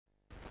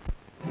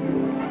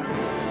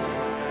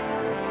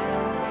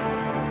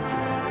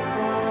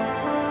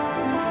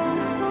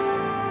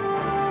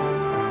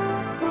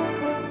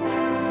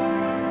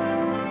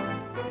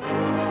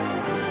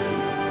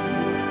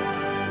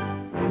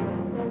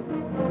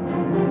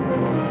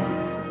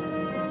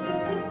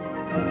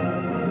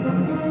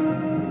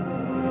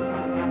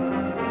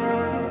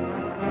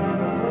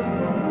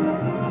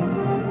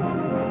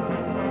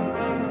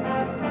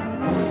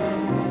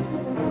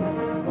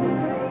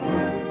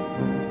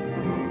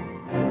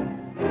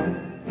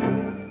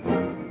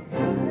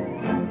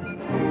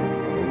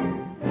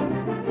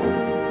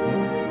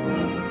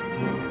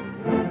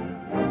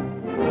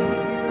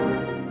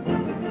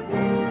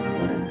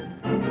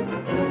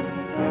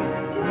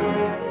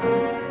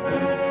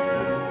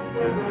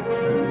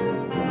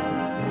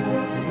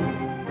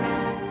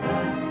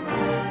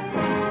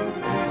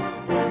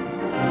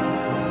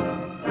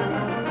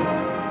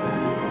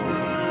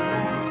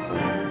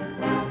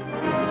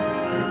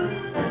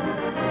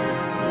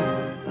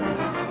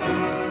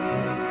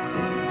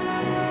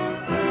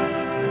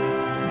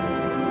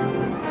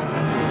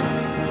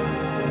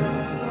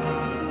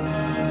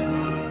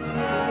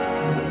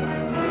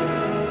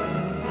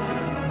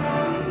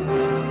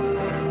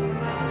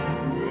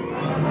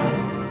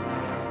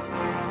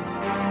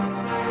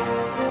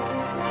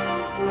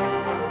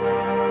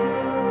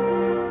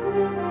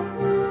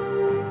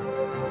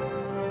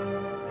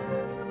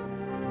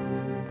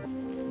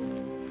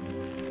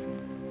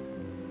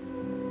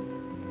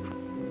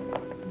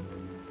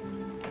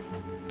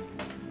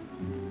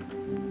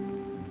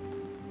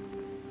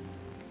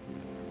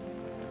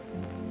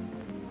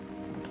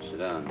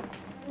down.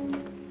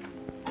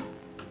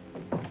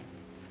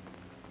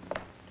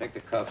 Take the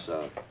cuffs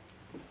off.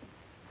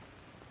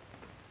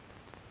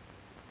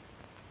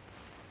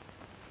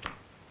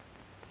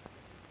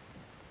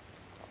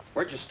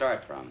 Where'd you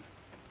start from?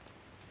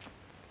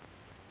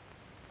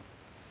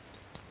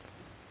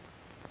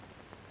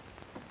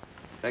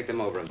 Take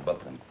them over and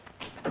book them.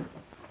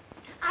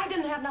 I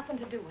didn't have nothing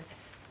to do with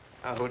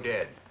it. Who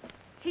did?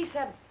 He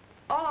said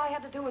all I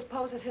had to do was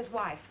pose as his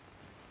wife.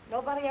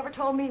 Nobody ever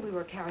told me we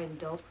were carrying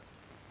dope.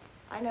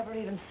 I never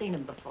even seen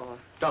him before.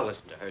 Don't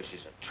listen to her.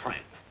 She's a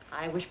tramp.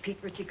 I wish Pete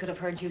Ritchie could have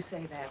heard you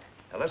say that.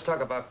 Now, let's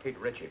talk about Pete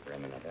Ritchie for a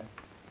minute, huh?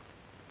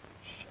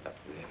 Shut up,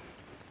 will you?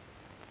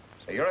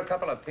 So you're a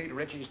couple of Pete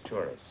Ritchie's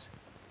tourists.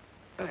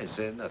 I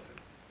said nothing.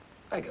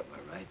 I got my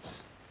rights.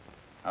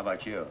 How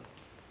about you?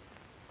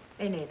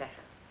 Me neither.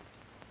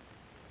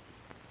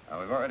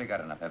 We've already got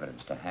enough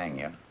evidence to hang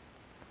you.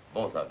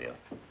 Both of you.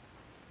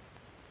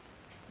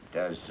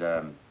 Does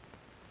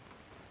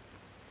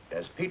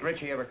Pete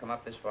Ritchie ever come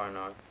up this far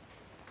north?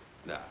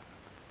 No.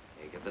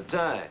 Ain't got the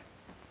time.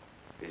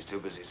 He's too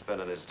busy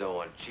spending his dough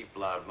on cheap,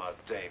 loudmouth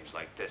dames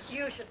like this.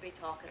 You should be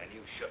talking. And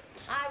you shouldn't.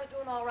 I was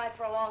doing all right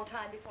for a long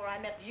time before I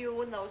met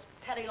you and those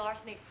petty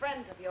larceny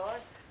friends of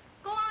yours.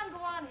 Go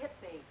on, hit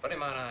me. Put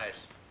him on ice.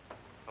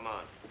 Come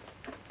on.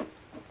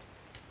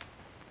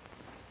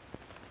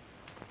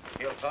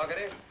 Feel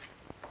talkative?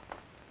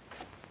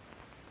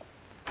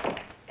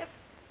 If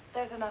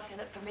there's enough in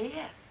it for me,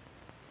 yes.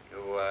 You,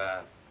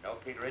 know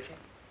Pete Ritchie?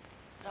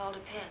 It all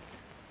depends.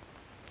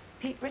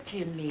 Pete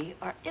Ritchie and me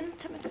are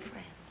intimate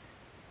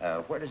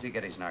friends. Where does he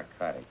get his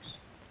narcotics?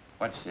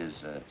 What's his,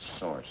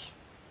 source?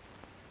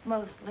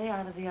 Mostly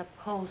out of the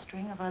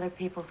upholstering of other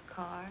people's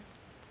cars.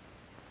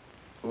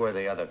 Who are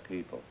the other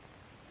people?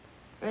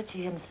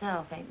 Ritchie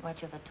himself ain't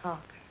much of a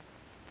talker.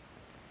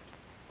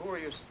 Who are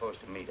you supposed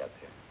to meet up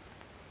here?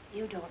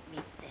 You don't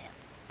meet them.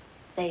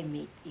 They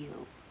meet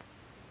you.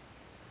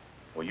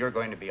 Well, you're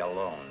going to be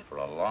alone for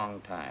a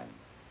long time.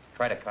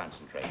 Try to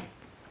concentrate.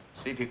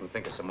 See if you can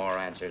think of some more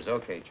answers.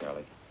 Okay,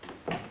 Charlie.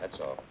 That's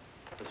all.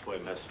 This way,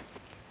 miss.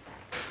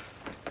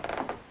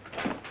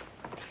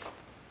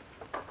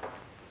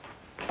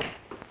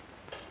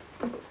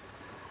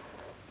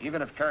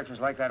 Even if characters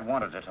like that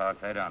wanted to talk,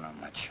 they don't know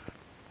much.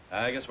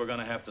 I guess we're going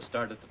to have to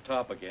start at the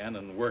top again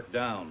and work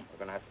down. We're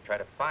going to have to try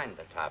to find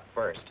the top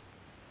first.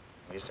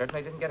 You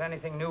certainly didn't get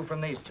anything new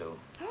from these two.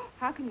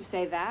 How can you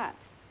say that?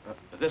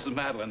 This is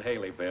Madeline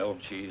Haley, Bill.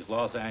 She's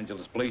Los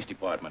Angeles Police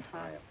Department.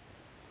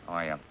 Oh,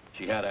 yeah.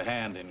 She had a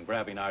hand in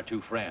grabbing our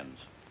two friends.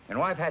 You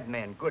know, I've had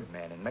men, good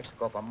men, in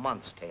Mexico for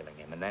months tailing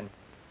him, and then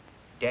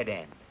dead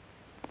end.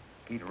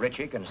 Pete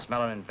Ritchie can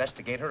smell an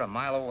investigator a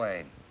mile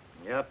away.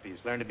 Yep,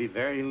 he's learned to be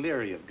very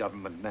leery of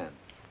government men.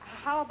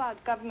 How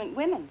about government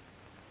women?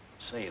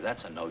 Say,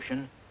 that's a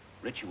notion.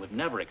 Ritchie would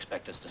never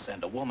expect us to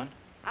send a woman.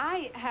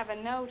 I have a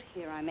note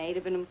here I made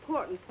of an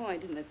important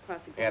point in the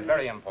prosecution. Yeah,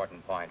 very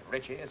important point.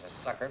 Ritchie is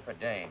a sucker for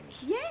dames.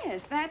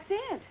 Yes, that's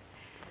it.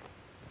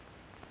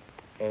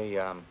 Hey,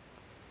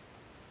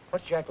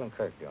 what's Jacqueline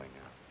Kirk doing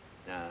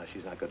now? No,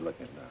 she's not good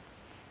looking enough.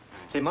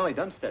 See, Molly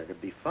Dunstead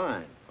would be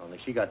fine, only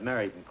she got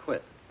married and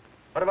quit.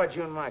 What about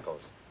June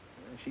Michaels?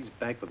 She's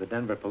back with the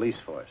Denver police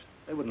force.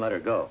 They wouldn't let her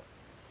go.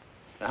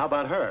 Now, how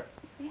about her?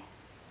 Yeah.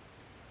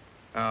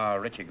 Oh,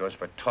 Ritchie goes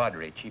for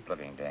tawdry,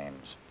 cheap-looking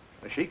dames.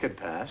 Well, she could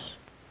pass.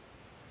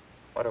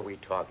 What are we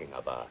talking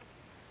about?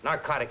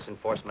 Narcotics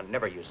enforcement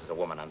never uses a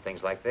woman on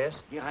things like this.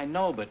 Yeah, I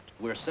know, but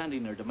we're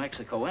sending her to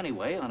Mexico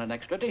anyway on an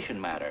extradition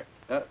matter.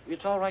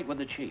 It's all right with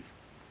the chief.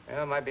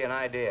 Yeah, it might be an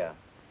idea.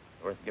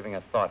 Worth giving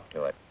a thought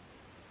to it.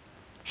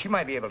 She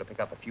might be able to pick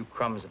up a few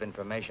crumbs of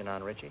information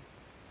on Ritchie.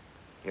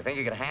 You think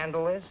you could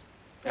handle this?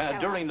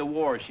 During the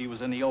war, she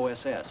was in the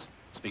OSS.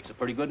 Speaks a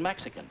pretty good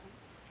Mexican.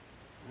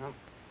 Well,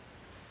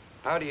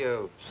 how do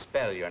you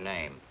spell your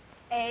name?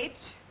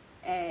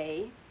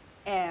 Haley.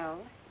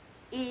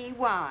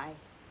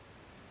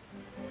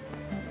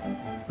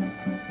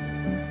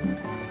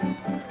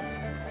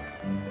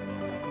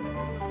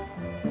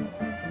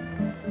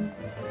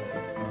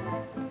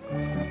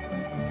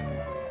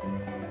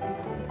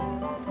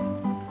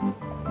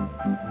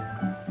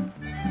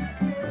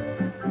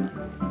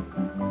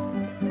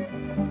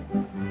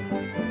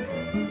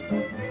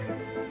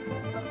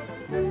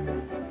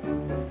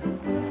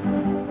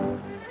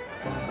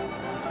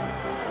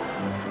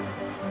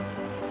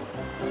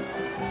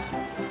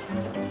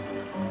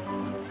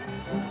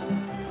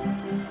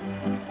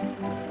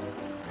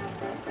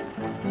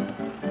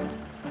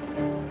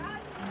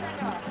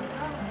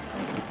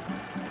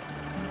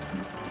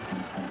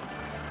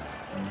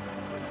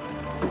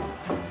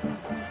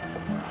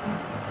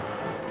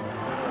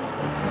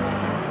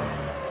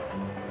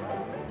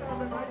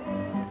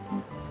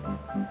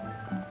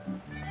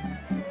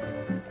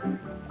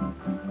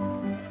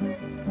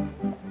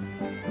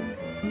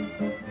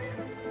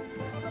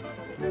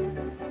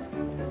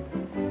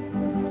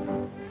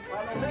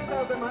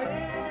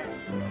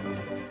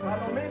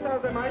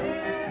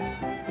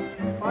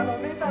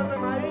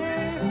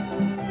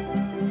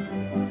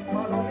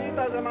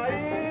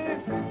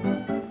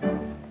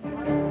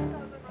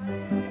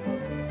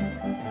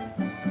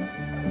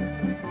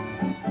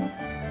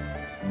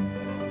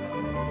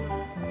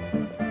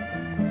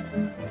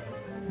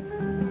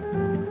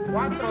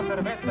 4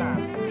 cervezas.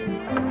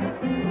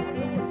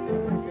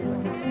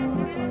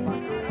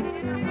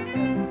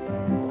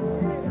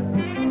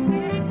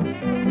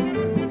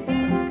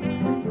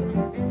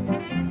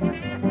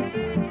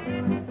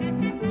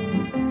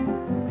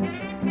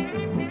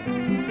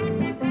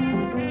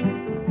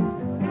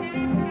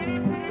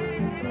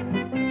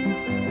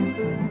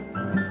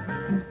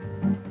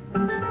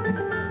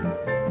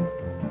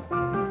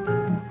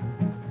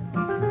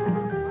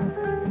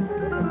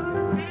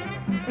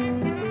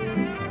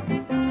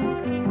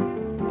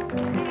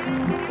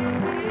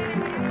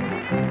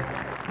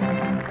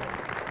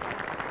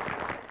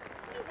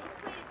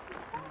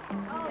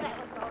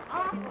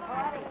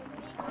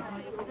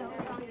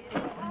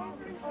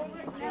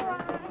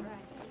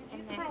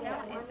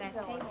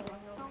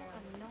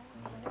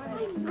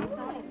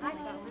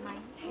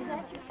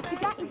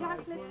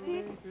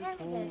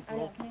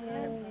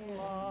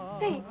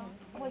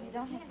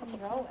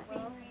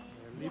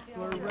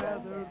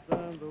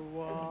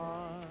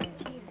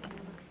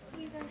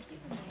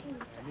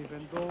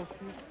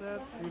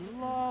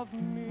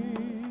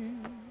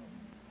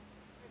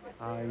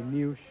 I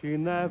knew she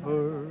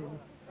never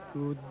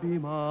could be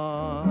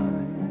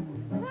mine.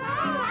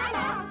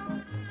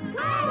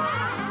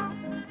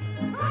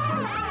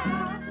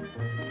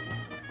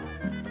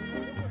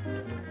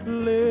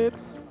 Lips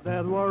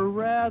that were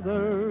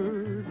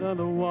redder than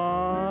the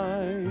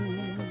wine.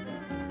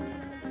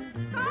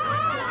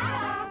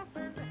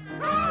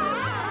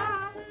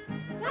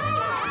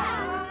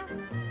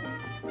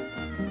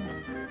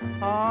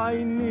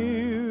 I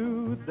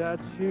knew that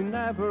she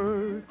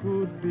never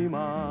could be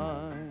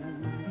mine.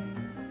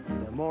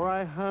 The more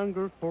I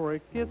hungered for her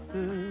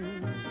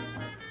kisses,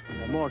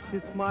 the more she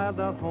smiled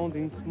that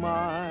haunting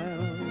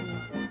smile.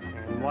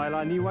 And while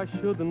I knew I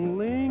shouldn't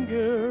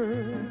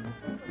linger,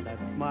 that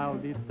smile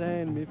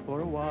detained me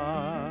for a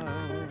while.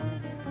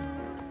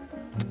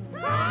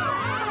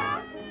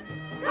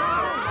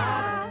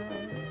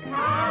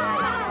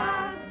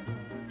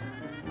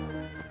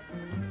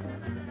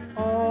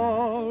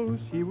 All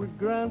she would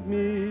grant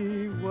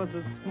me was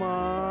a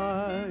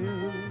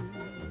smile.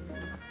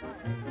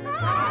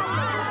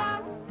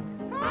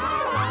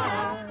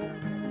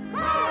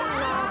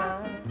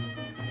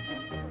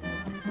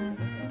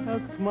 A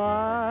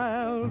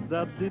smile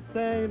that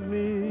detained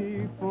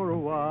me for a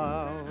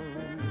while.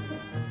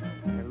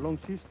 And long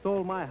she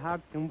stole my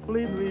heart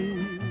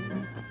completely,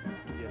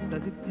 just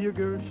as it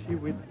figured she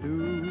would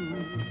do.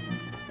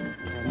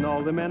 And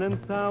all the men in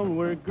town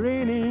were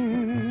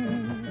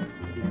grinning,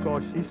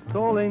 because she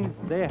stolen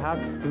their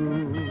hearts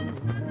too.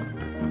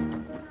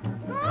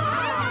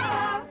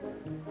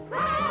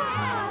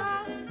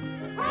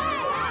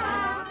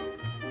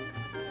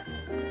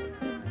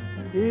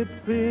 It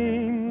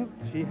seems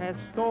she has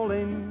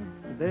stolen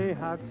their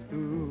hearts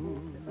too.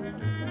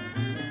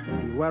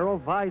 Beware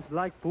of eyes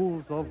like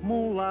pools of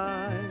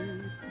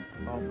moonlight,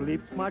 of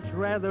lips much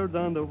redder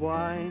than the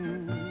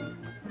wine,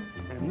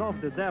 and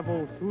of the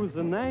devils who's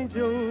an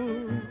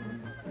angel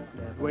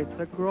that waits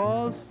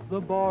across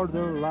the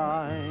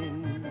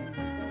borderline.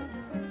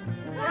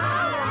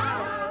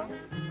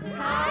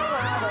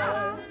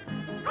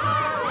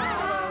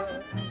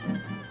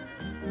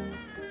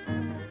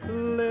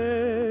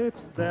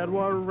 Lips that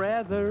were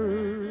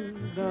redder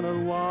than a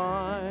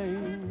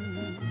wine.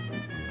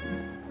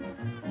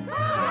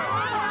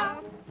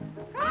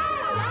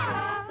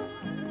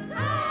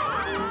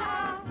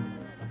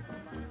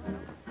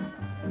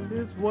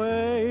 Is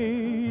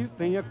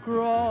waving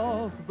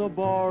across the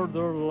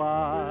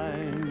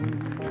borderline.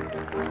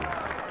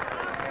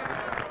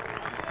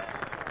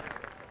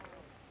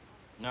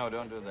 No,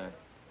 don't do that.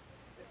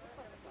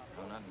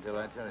 No, not until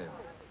I tell you.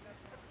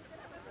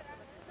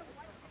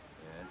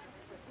 Yes.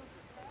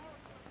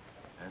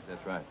 Yes,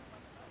 that's right.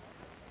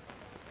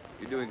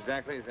 You do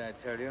exactly as I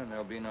tell you, and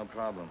there'll be no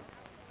problem.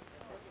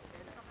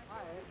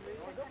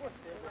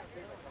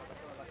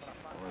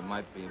 Well, we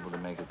might be able to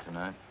make it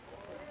tonight.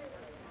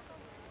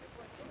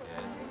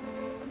 Yes.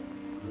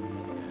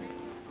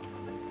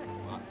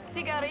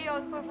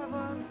 Cigarrillos, por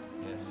favor.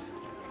 Yes.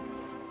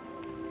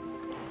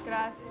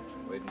 Gracias.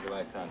 Wait until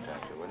I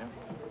contact you, will you?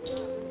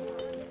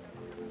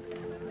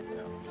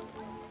 Yeah.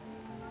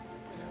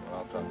 Well,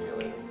 I'll talk to you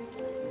later.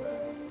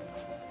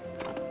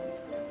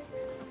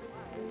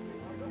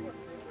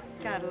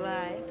 Got a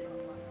light.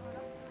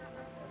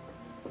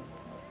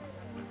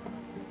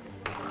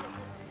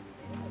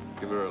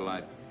 Give her a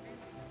light.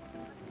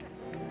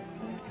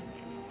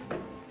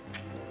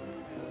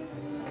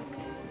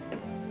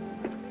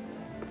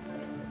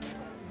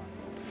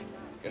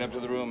 Get up to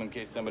the room in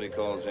case somebody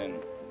calls in.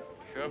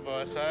 Sure,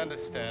 boss, I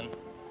understand.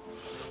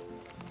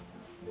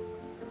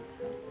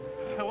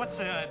 What's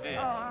the idea?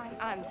 Oh,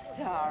 I'm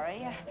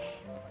sorry.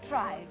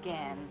 Try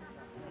again.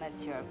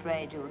 Unless you're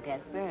afraid you'll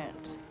get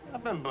burnt.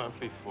 I've been burnt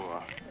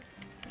before.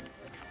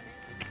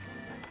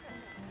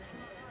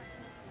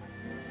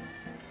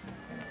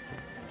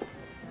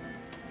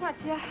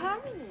 What's your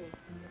hurry?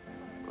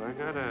 Well, I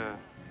gotta...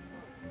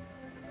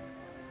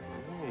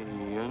 Hey,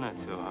 you're not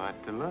so hard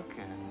to look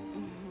at.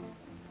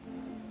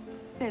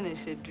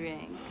 Finish a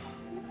drink.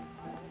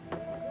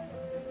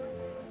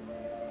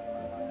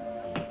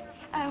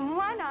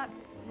 why not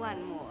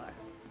one more?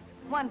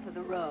 One for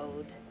the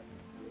road.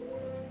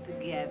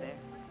 Together.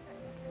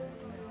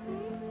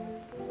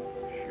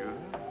 Sure.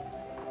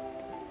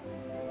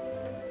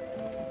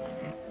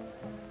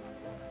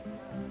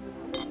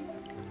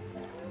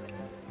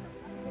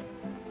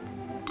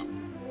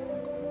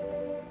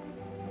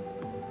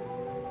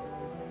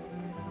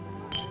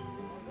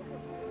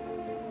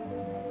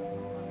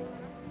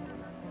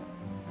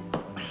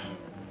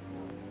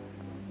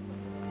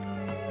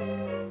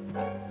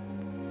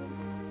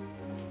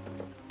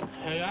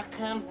 Hey, I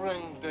can't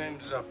bring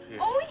dames up here.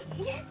 Oh,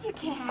 yes, you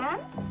can.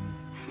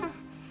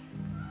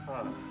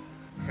 Oh,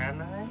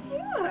 can I?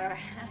 Sure.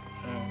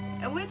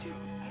 Which...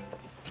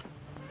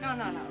 No,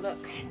 look.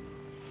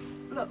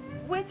 Look,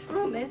 which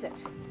room is it?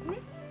 Hmm?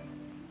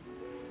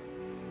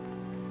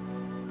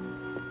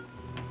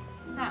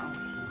 Now,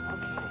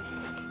 okay.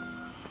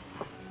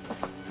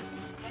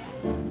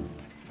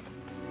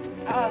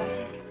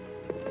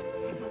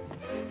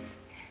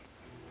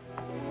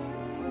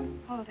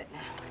 Hold it now.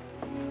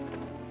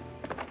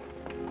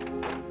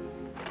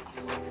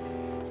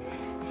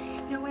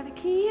 You know where the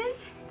key is?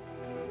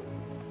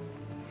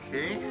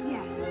 Key?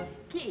 Yeah,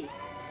 key.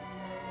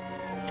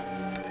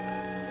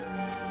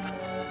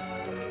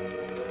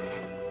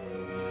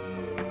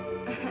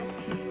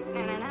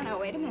 No,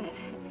 wait a minute.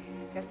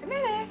 Just a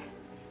minute.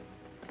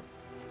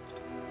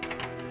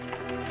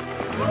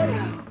 Oh,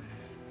 no.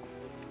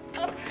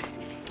 Oh.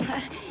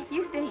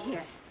 You stay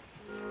here.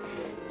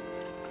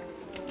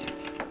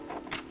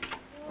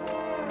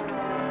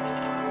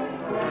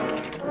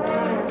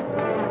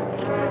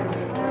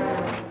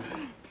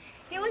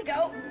 Here we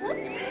go.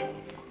 Whoops.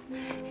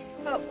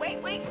 Oh, wait.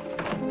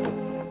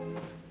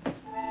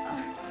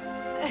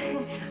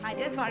 I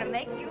just want to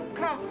make you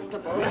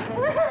comfortable.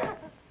 No.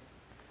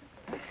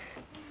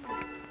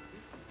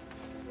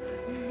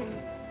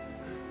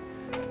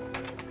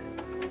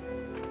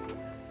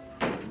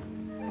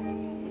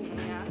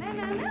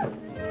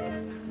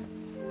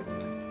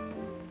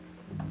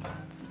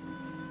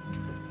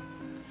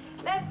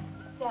 Let's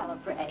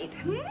celebrate,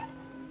 hmm?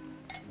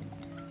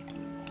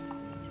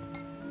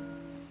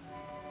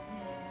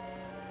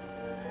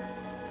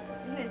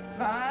 Isn't this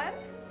fun?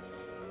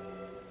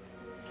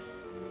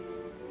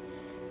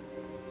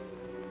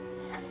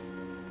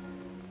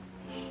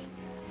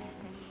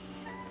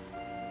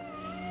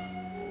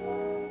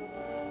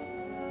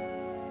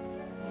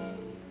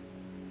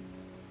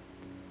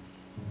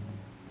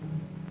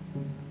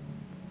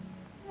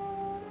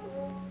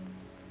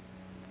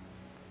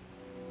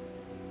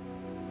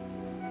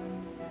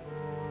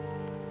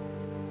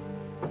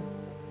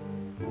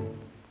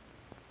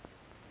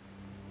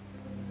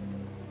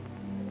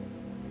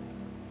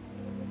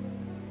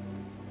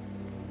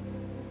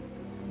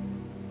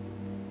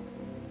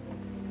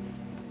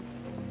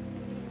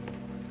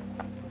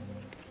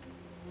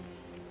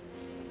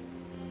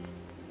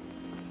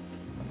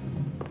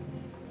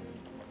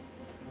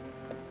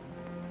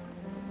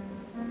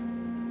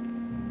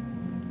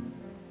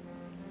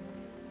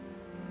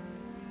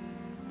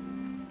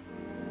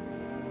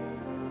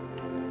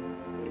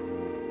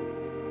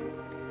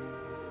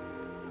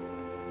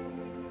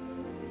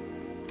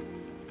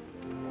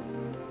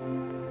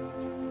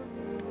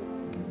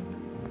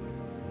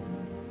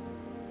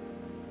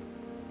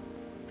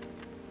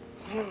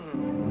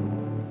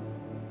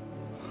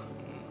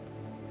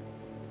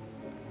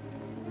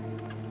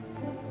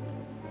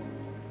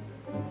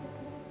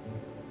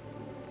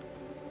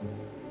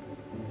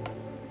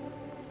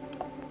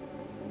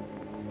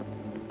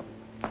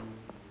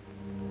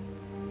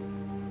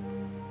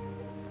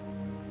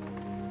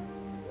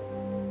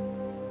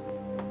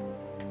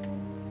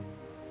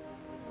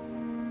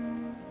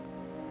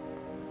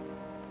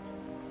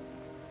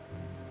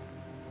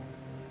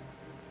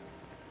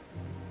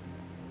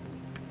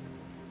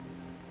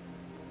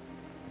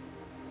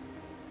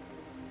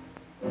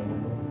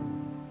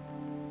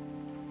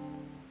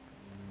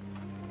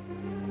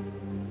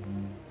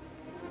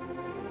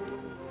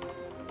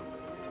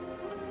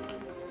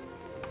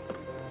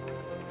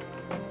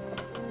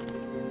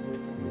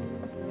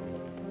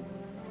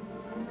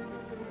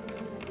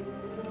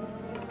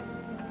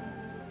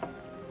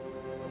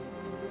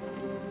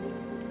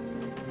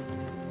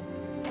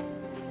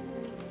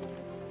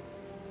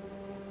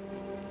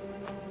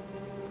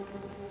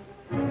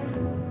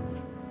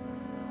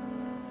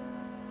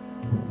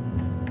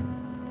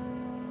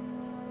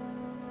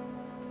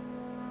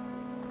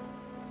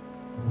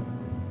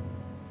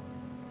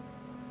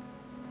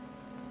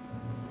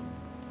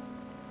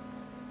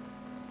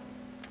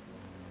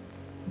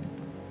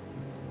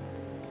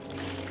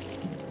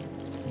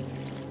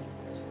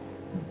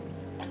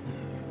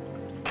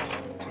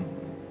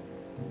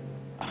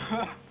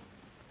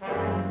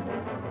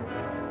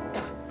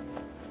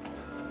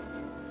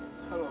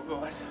 Hello,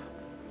 boys.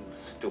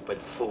 Stupid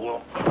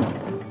fool.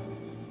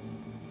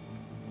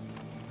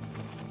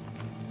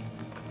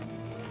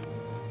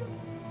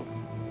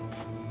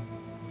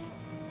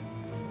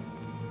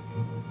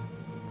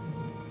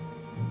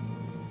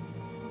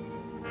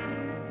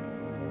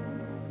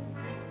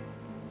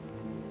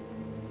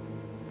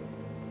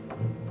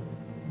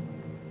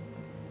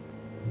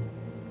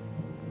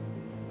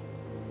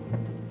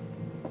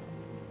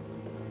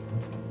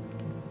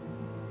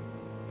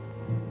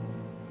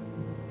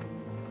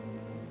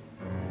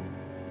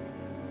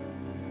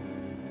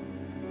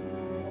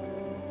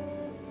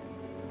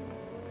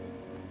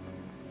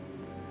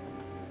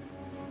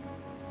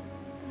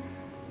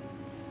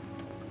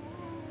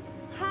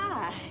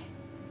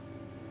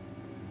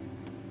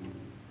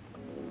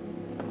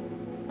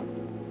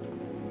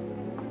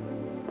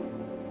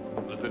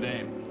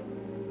 dame?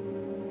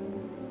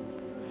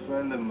 A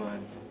friend of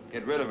mine.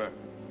 Get rid of her.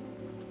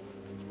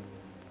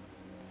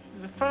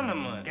 She's a friend of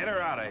mine. Get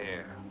her out of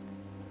here.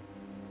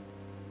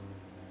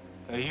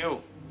 Hey,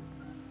 you.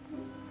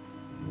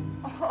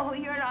 Oh,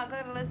 you're not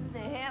going to listen to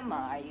him,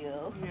 are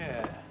you?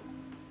 Yeah.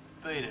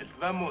 Beat it.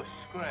 Vamos,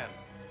 scram.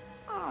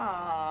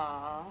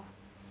 Oh.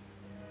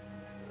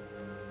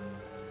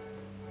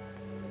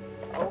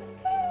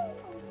 Okay.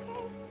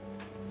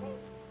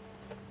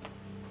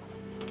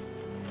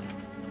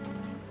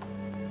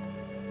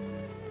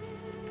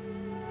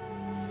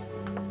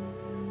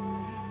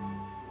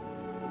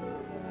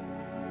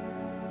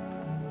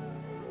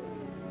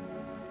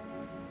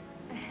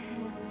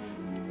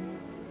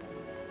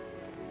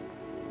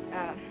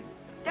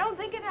 Don't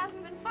think it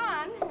hasn't been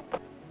fun.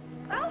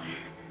 Well,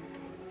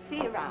 see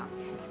you around.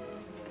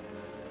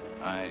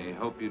 I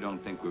hope you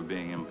don't think we're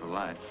being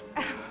impolite.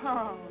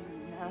 Oh,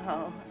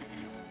 no.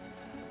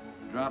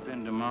 Drop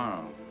in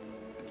tomorrow.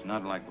 It's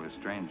not like we're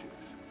strangers.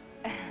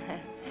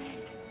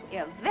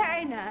 You're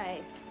very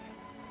nice.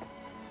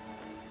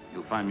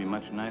 You'll find me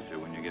much nicer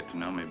when you get to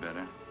know me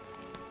better.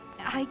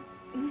 I'd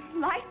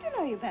like to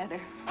know you better.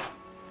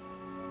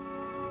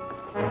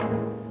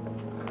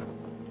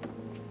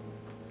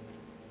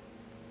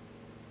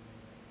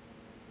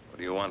 What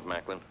do you want,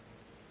 Macklin?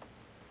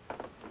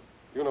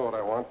 You know what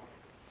I want.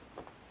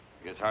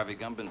 I guess Harvey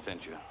Gumpin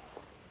sent you.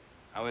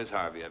 How is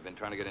Harvey? I've been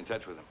trying to get in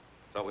touch with him.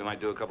 Thought we might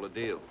do a couple of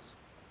deals.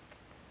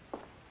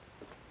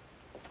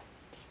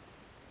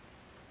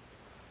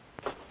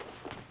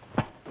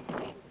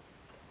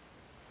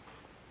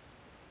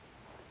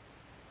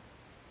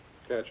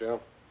 Catch,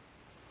 Al.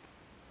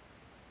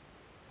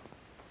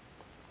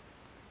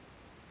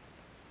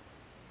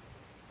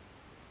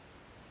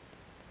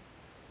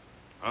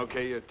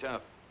 Okay, you're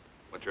tough.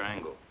 What's your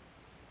angle?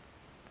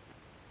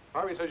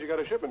 Harvey says you got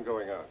a shipment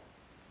going out.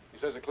 He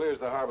says it clears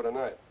the harbor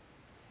tonight.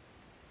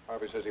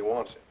 Harvey says he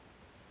wants it.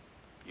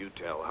 You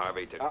tell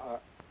Harvey to...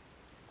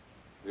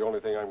 The only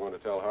thing I'm going to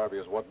tell Harvey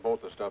is what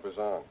boat the stuff is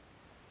on.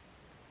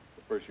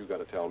 But first, you got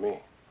to tell me.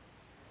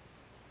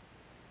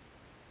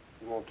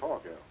 You won't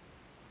talk, Al.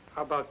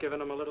 How about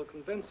giving him a little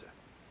convincer?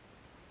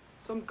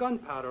 Some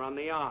gunpowder on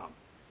the arm.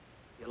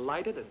 You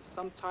light it, and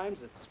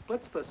sometimes it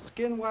splits the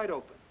skin wide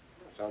open.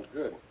 Sounds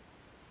good.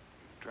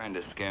 Trying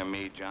to scare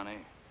me,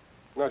 Johnny?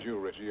 Not you,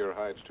 Richie. Your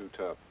hide's too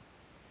tough.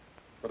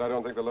 But I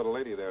don't think the little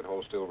lady there'd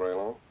hold still very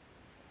long.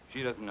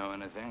 She doesn't know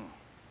anything.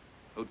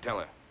 Who'd tell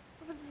her?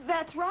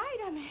 That's right.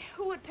 I mean,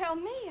 who would tell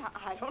me?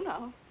 I don't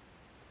know.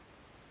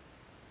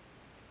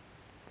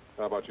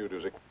 How about you,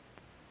 Doozy?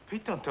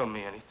 Pete don't tell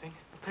me anything.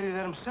 He'll tell you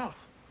that himself.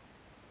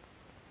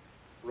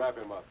 Wrap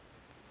him up.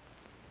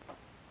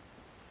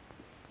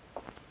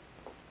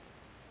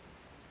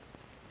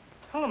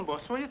 Tell him,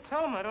 boss. What you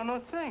tell him? I don't know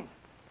a thing.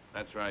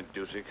 That's right,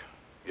 Dusik.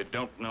 You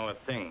don't know a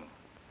thing.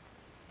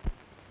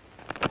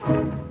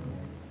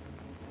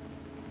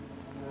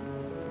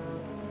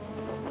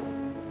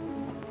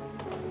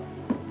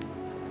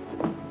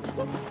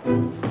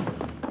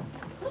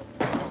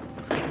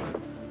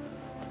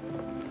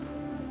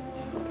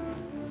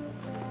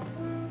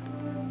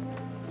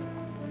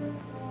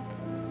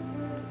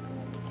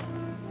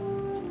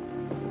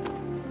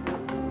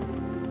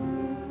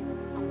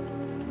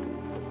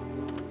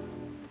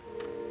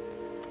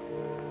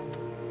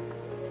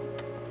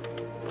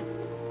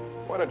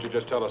 Why don't you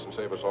just tell us and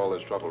save us all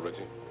this trouble,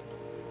 Richie?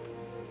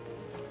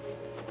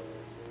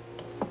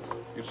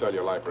 You'd sell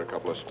your life for a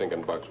couple of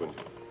stinking bucks, wouldn't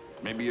you?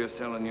 Maybe you're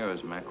selling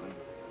yours, Macklin.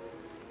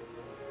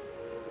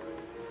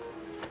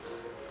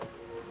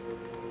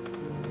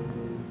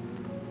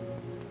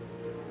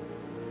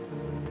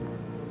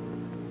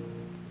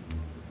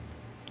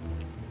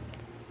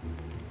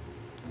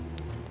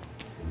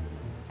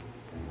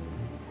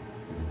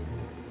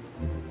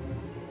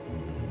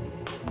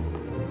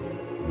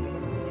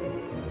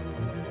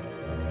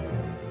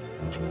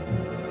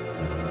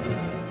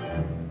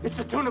 It's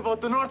the tune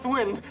about the north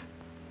wind.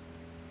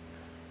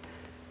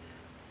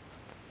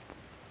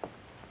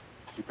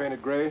 She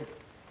painted gray?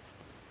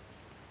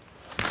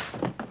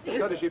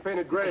 Scotty, she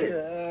painted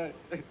gray.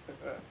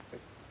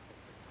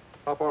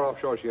 How far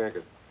offshore is she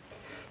anchored?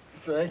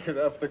 It's anchored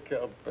off the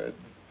kelp bed.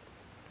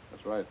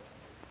 That's right.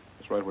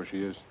 That's right where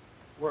she is.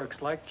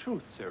 Works like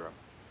truth serum.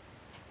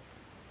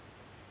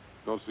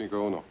 Dos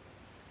cinco uno.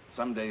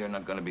 Someday you're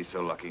not going to be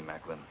so lucky,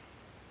 Macklin.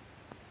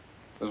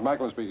 This is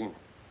Macklin speaking.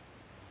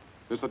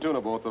 It's the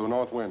tuna boat, the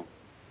North Wind.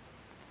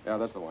 Yeah,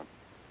 that's the one.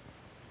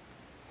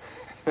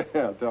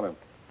 Yeah, tell him.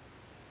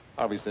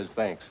 Harvey says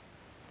thanks.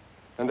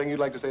 Anything you'd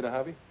like to say to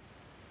Harvey?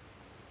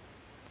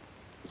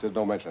 He says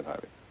don't mention it,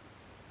 Harvey.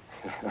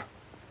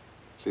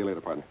 See you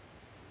later, partner.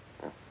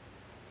 Yeah.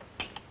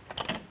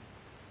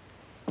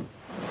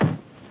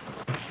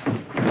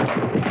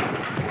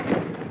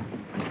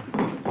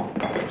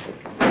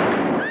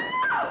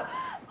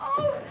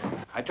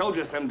 I told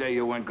you someday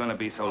you weren't going to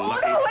be so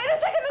lucky. Oh, no, wait a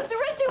second, Mr.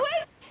 Ritchie,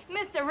 wait!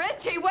 Mr.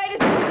 Ritchie, wait a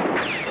second.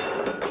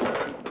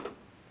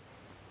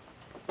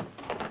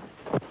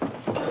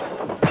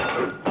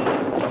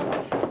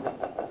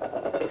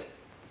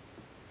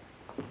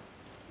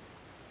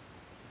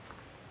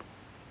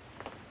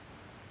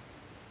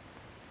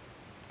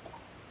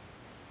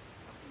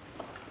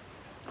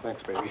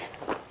 Thanks, baby.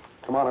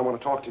 Come on, I want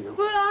to talk to you.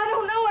 Well, I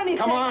don't know anything.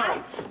 Come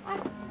on!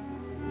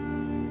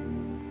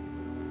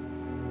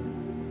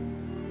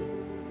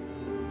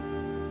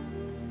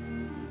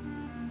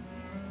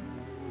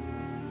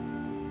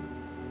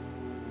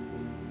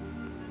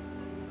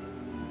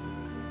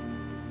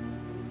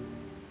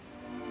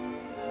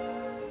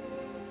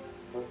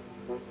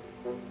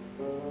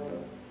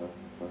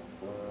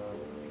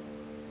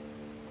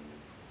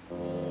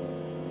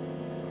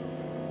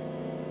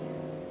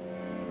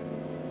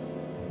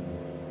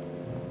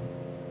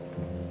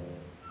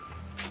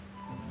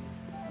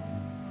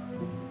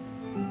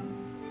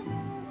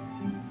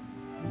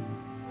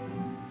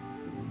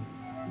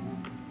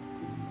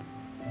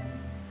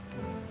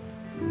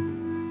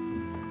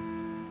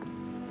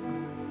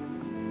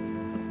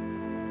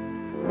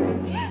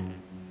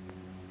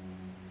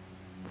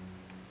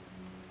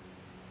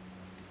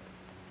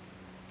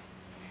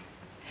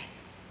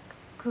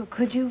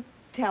 Could you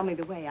tell me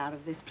the way out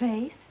of this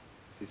place?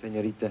 Sí,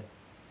 señorita.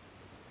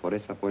 Por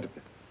esa puerta.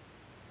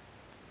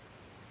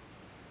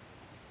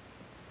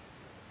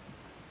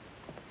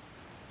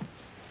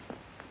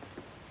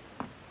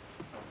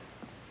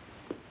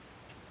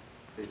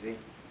 Sí, sí,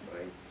 por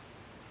ahí.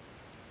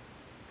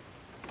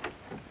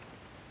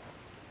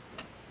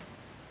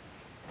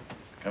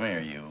 Come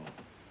here, you.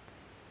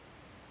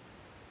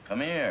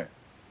 Come here.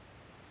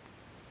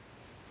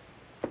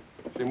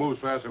 She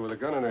moves faster with a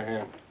gun in her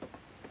hand.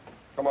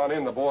 Come on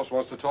in, the boss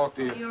wants to talk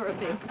to you. You're a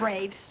big,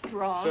 brave,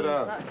 strong... Sit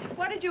down.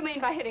 What did you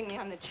mean by hitting me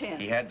on the chin?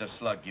 He had to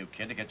slug you,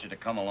 kid, to get you to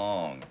come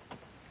along.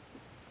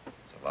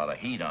 There's a lot of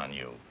heat on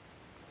you.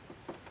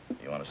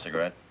 You want a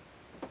cigarette?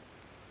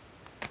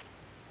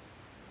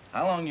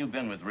 How long you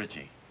been with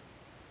Richie?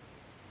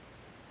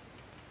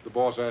 The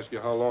boss asked you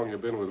how long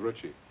you've been with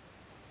Richie.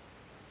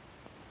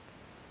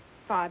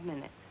 5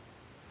 minutes.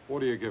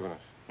 What are you giving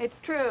us? It's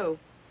true.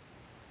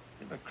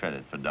 Give her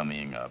credit for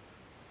dummying up.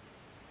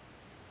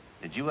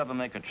 Did you ever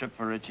make a trip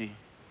for Richie?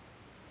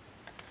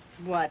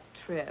 What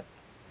trip?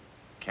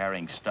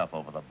 Carrying stuff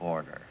over the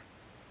border.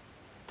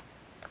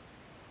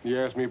 You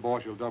ask me,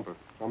 boss, you'll dump her.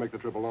 I'll make the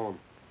trip alone.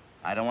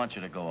 I don't want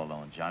you to go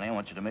alone, Johnny. I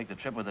want you to make the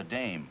trip with a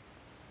dame.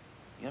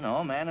 You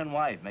know, man and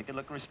wife. Make it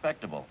look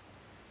respectable.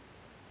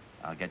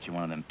 I'll get you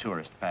one of them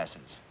tourist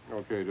passes.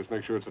 Okay, just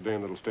make sure it's a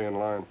dame that'll stay in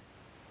line.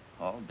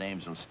 All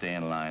dames will stay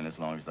in line as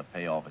long as the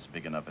payoff is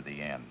big enough at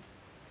the end.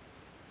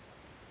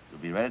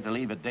 You'll be ready to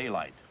leave at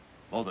daylight,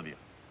 both of you.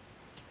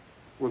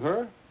 With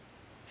her?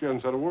 She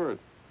hasn't said a word.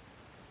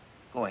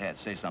 Go ahead,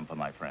 say something for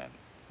my friend.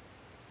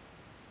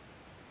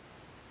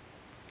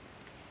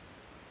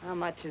 How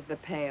much is the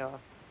payoff?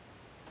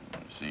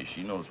 See,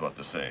 she knows what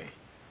to say.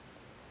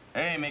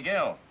 Hey,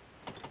 Miguel.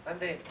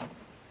 Ande.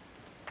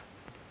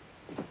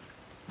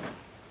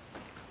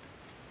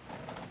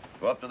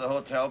 Go up to the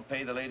hotel,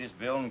 pay the lady's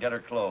bill, and get her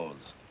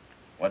clothes.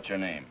 What's your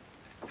name?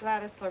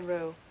 Gladys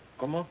LaRue.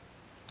 ¿Cómo?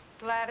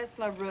 Gladys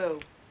LaRue.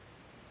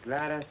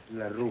 Claras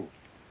LaRue.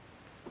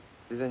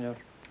 Sí, señor.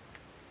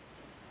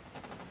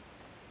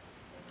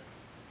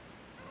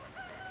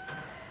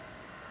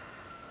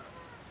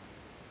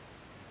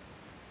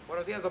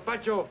 Buenos días, don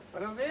Pancho.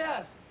 Buenos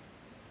días.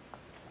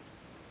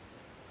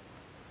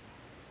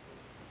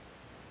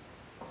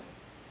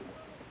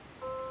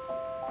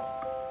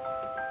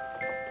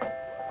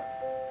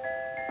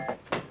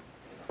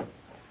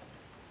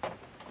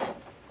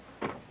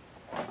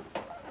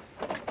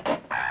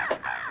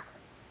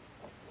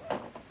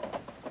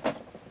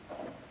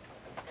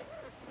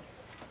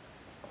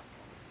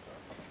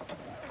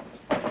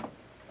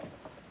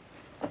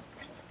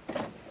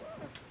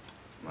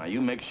 Now, you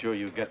make sure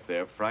you get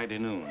there Friday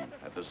noon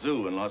at the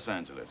zoo in Los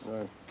Angeles.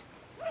 Right.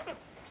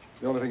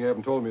 The only thing you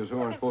haven't told me is who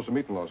I'm supposed to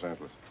meet in Los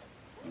Angeles.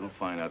 You'll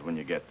find out when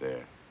you get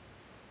there.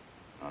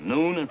 Now,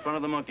 noon in front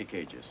of the monkey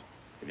cages.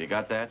 Have you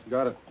got that?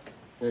 Got it.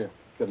 Here,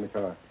 get in the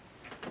car.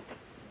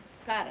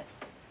 Got it.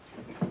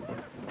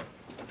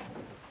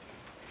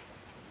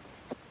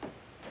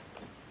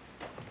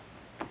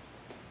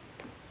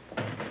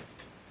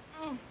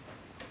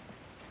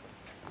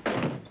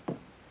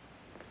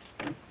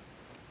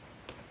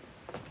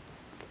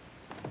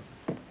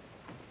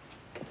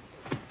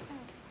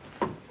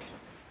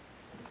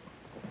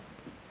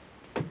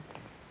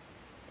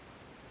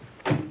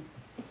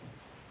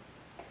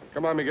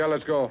 Come on, Miguel,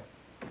 let's go.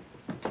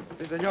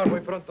 Sí, señor, muy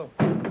pronto.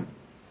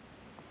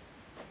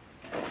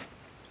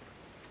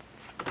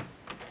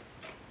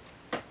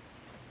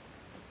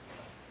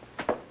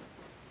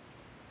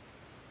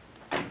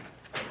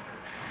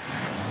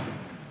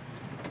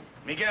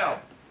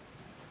 Miguel,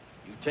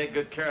 you take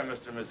good care of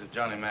Mr. and Mrs.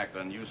 Johnny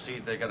Macklin. You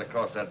see they get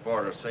across that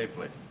border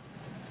safely.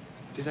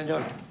 Sí,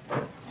 señor.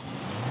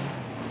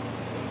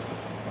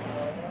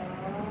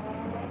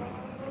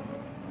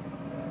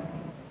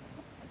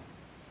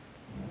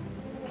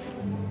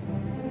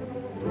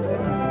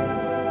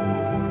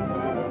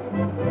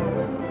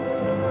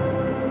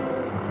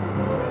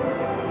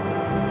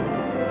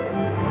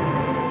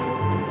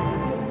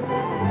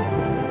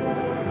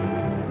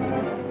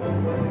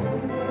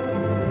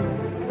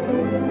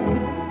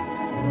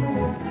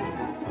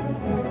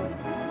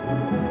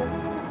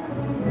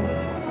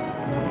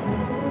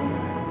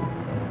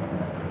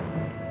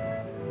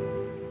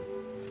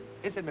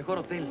 Es el mejor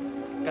hotel.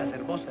 Casa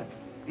hermosa.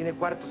 Tiene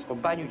cuartos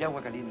con baño y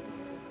agua caliente.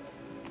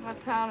 What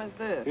town is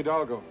this?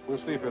 Hidalgo. We'll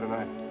sleep here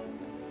tonight.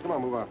 Come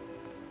on, move on.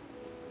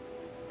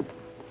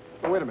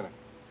 Oh, wait a minute.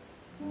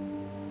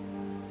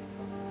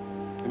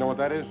 You know what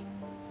that is?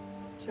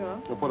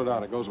 Sure. Well, put it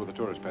on. It goes with the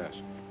tourist pass.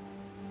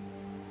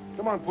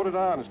 Come on, put it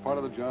on. It's part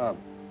of the job.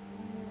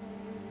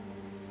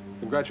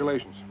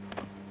 Congratulations.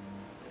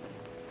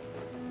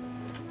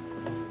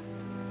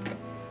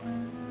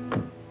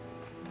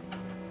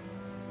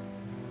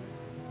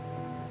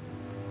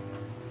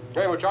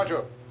 Hey,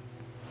 muchacho.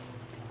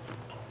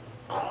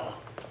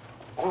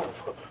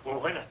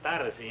 Buenas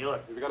tardes, señor.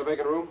 Have you got a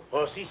vacant room?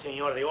 Oh, sí,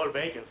 señor, the old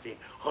vacancy.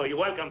 Oh, you're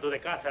welcome to the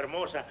Casa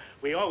Hermosa.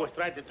 We always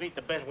try to treat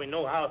the best we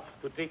know how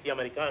to treat the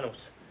Americanos.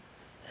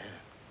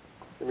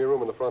 Give me a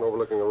room in the front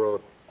overlooking the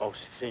road. Oh,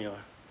 sí, señor.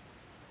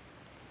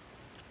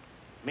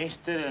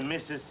 Mr. and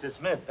Mrs.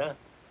 Smith, huh?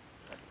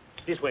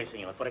 This way,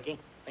 señor. Por aquí.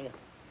 Venga.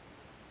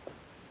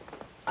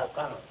 Al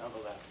carro, al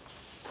lugar.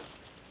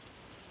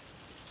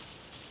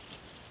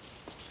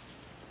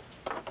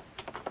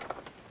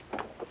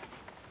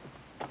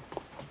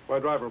 My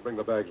driver will bring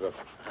the bags up.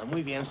 Ah,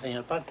 muy bien,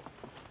 señor. Pase.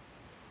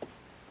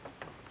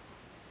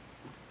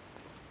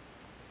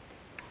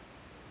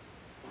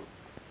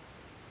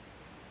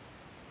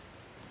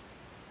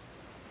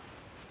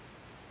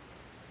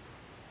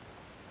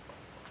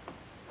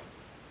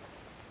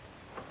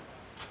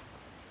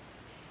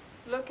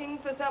 Looking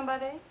for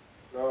somebody?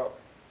 No.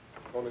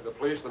 Only the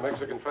police, the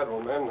Mexican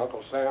federal men,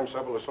 Uncle Sam,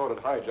 several assorted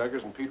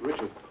hijackers, and Pete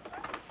Ritchie.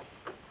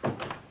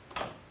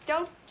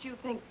 Don't you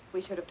think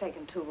we should have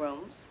taken 2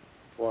 rooms?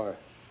 Why?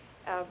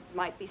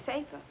 Might be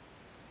safer.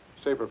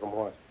 Safer from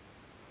what?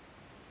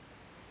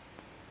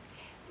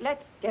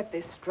 Let's get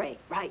this straight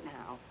right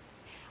now.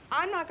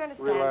 I'm not going to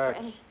stand Relax.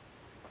 for any...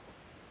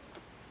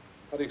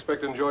 How do you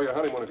expect to enjoy your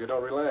honeymoon if you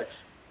don't relax?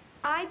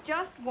 I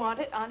just want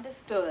it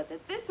understood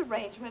that this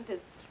arrangement is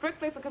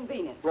strictly for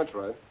convenience. That's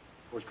right.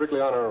 We're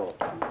strictly on our own.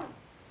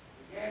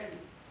 Again.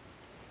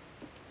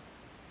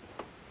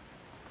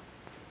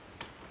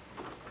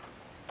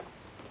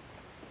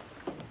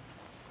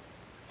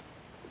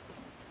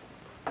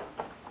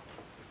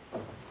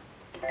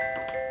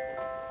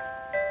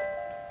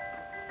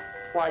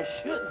 Why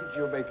shouldn't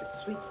you make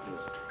a sweet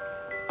music?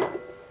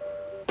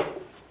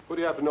 Who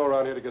do you have to know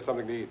around here to get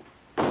something to eat?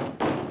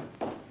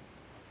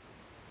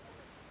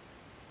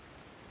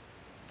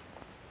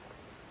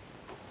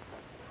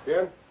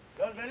 Bien?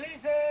 Los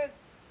felices.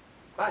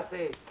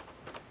 Pase.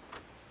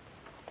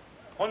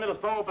 ¿Dónde los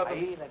pongo, patrón?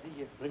 Ahí, la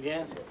silla. Muy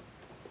bien, señor.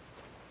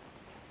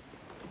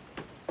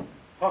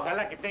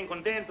 Ojalá que estén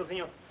contentos,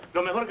 señor.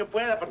 Lo mejor que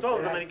pueda para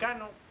todos los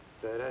americanos.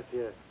 Muchas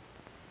gracias.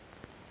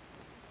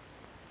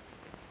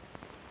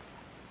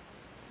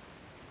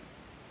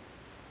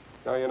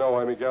 Now you know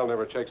why Miguel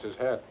never checks his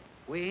hat.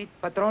 We eat,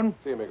 patron.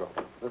 See, amigo.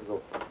 Let's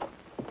go.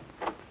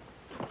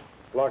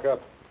 Lock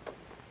up.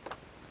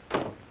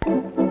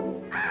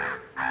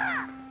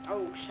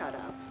 Oh, shut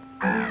up.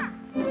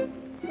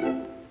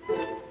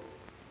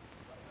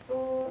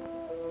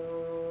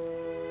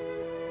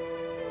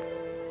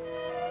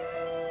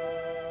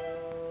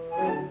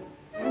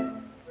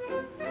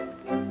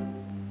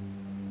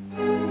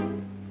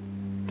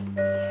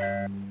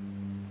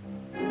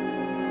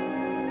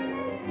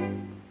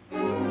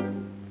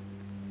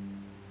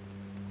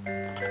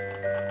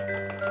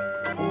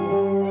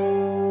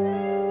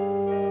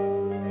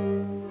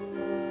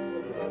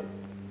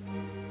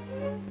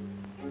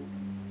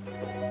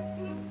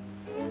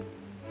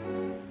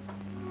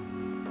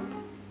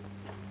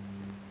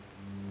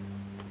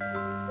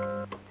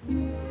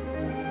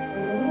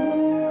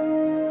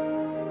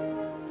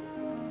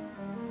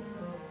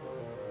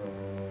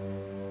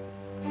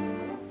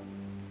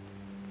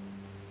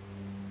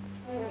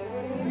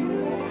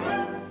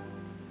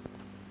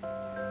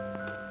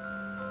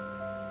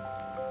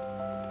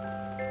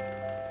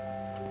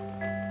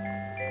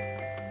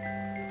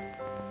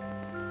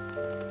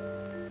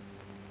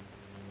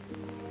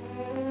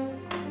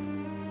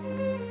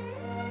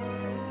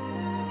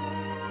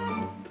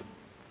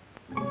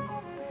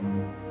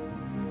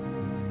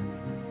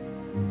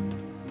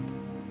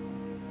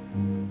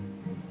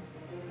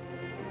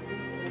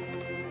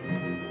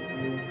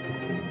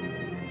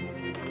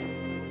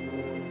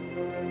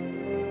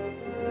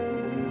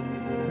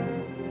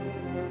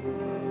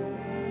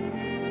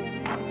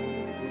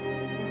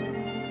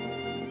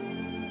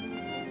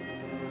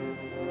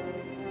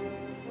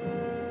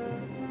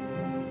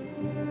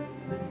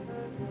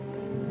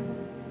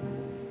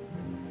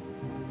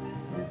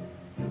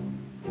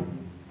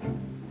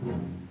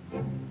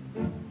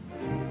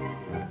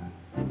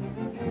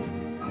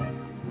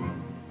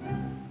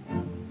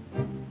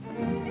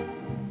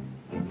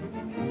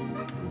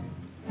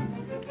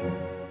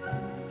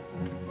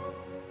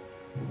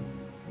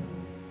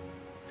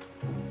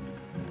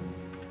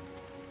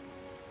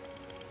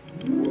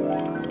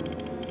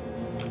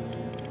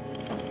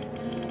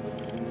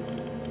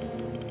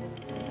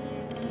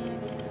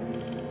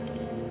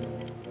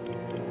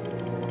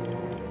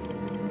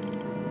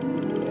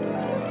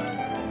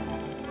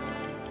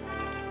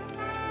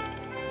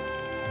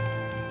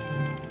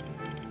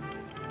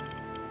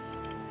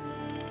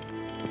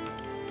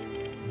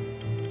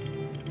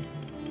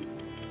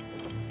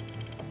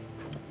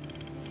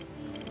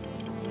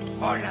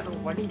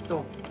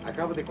 Juanito,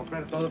 acabo de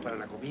comprar todo para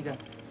la comida.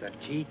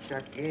 Salchicha,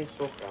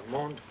 queso,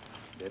 jamón,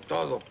 de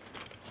todo.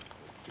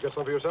 You got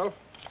some for yourself?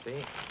 Sí,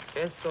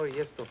 esto y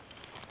esto.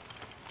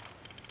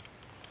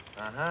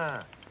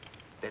 Ajá.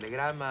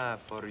 Telegrama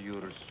for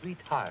your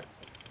sweetheart.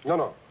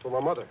 No, for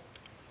my mother.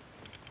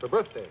 Her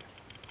birthday.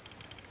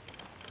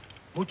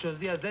 Muchos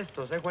días de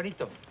estos,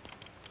 Juanito?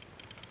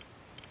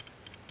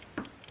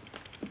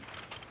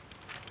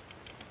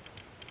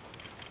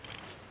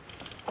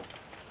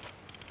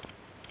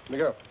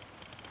 Miguel,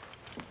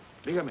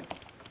 Dígame.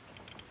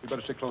 you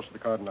better stick close to the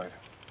car tonight.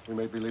 We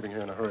may be leaving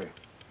here in a hurry.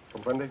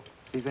 Comprende?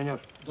 Sí,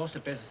 señor. 12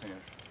 pesos, señor.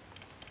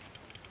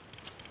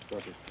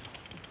 Gracias.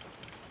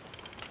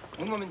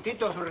 Un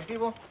momentito, su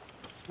recibo.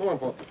 No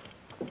important.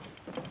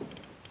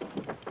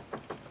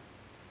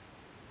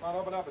 Come on,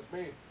 open up. It's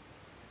me.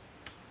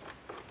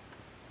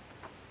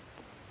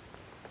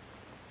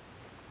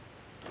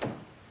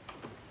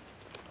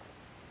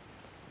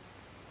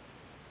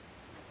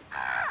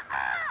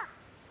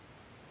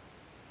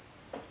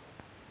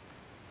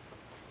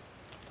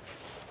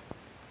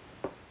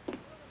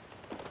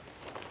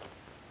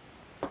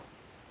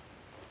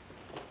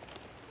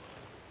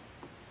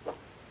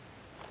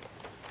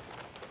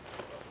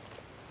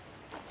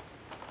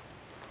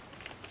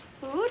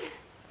 Food?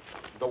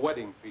 The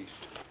wedding feast.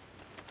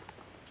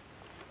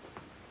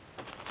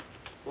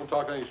 Won't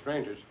talk to any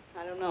strangers.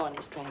 I don't know any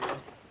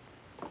strangers.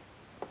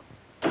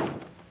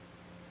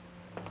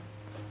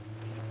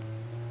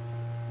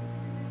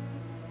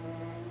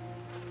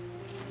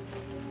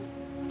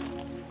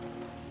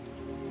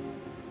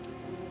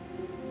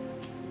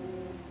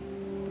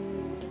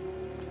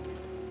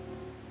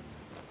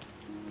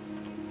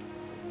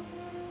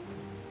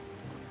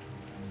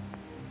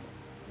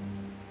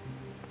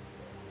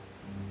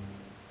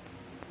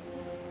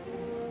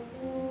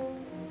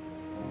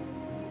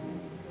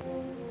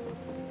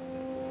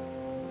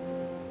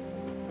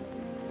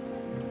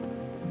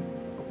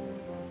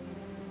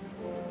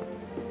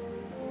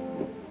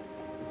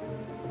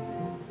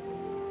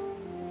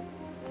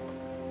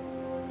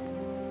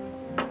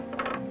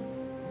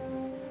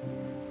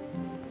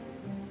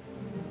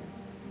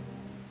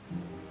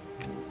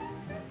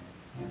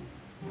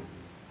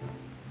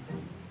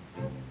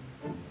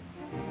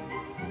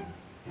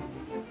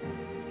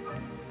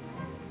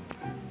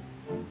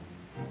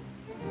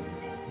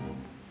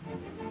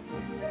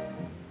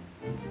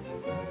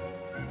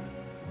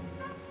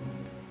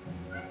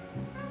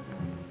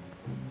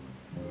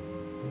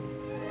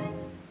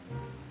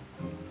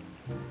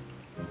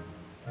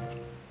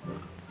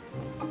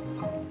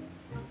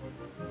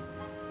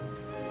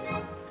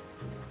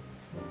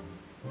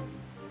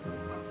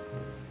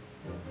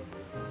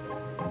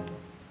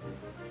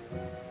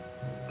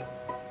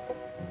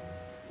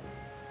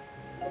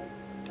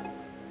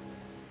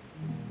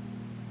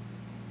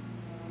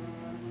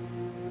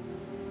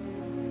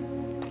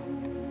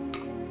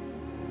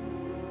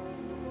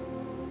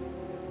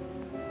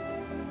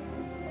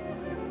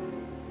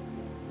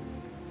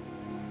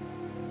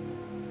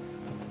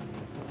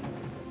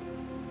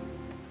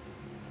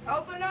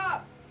 Open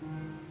up!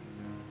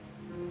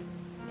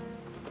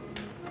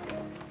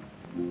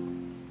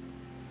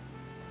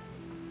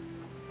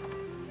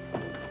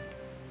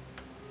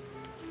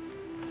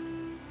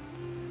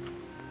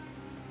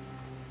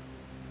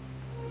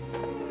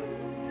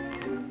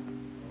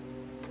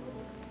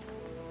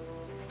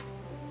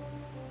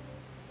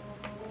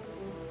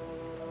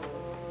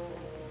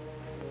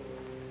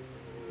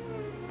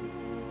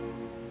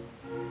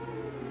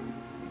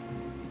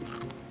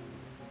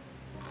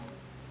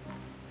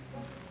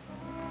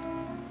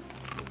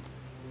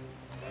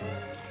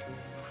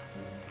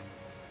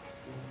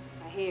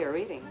 You're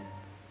eating.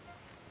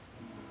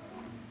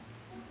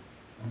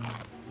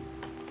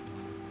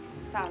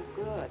 Sounds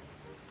good.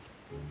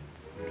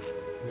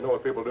 You know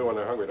what people do when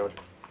they're hungry, don't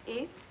you?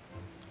 Eat?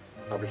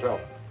 Help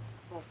yourself.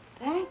 Well,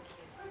 thank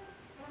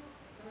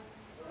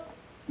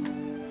you.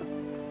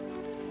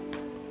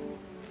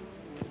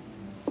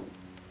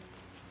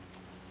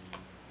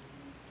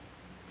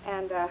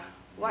 And,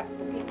 what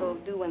do people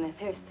do when they're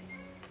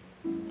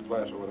thirsty?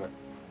 Glass over there.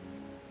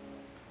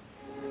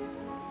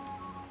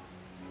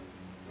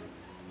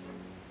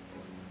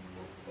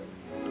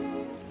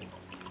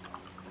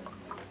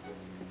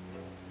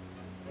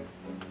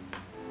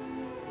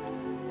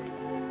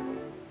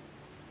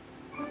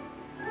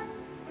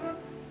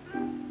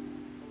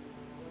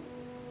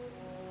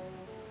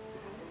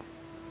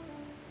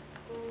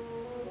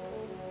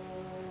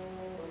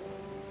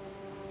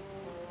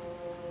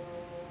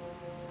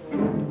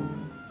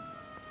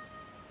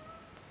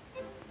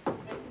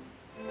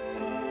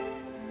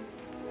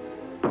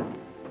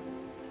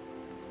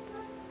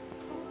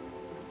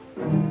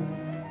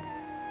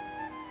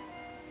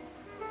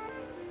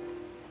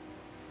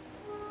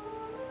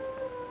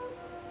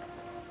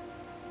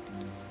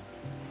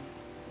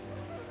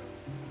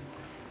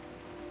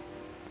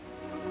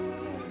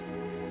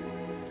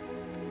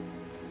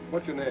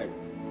 What's your name?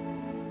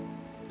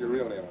 Your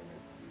real name,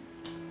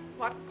 I mean.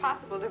 What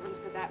possible difference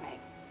could that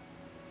make?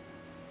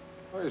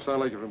 Oh, you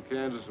sound like you're from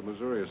Kansas or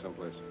Missouri or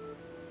someplace.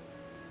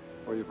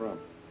 Where are you from?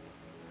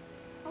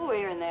 Oh,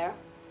 here and there.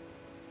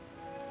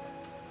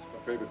 It's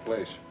my favorite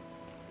place.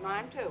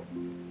 Mine, too.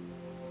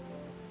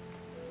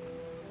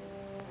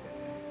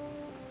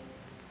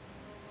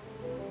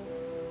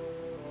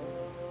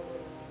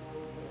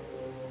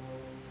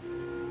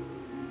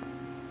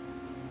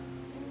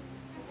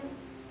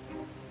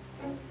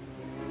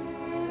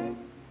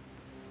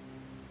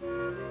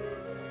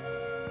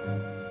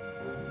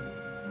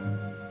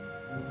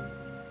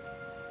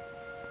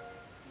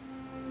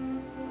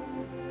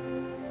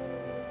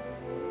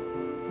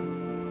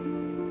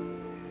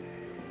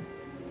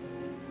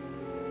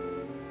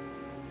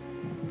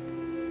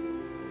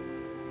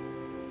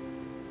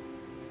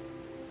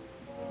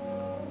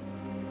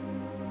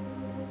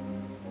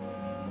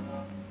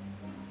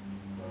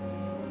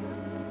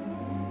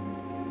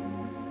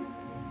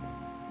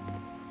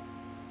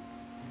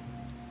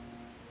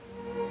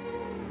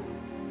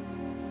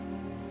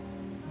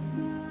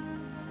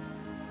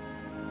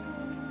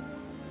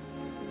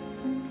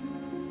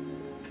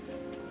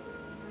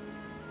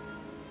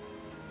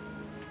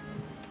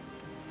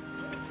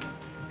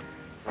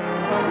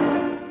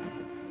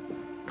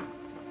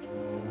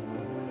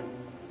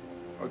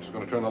 Just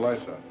going to turn the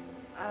lights out.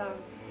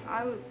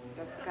 I was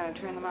just going to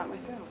turn them out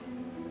myself.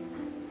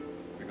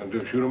 You're going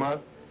to shoot them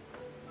out?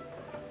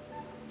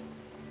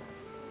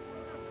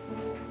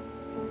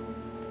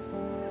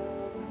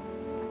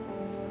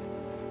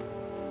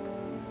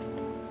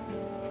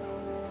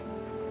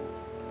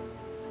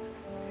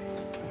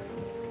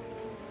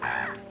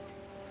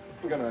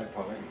 Good night,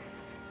 Polly.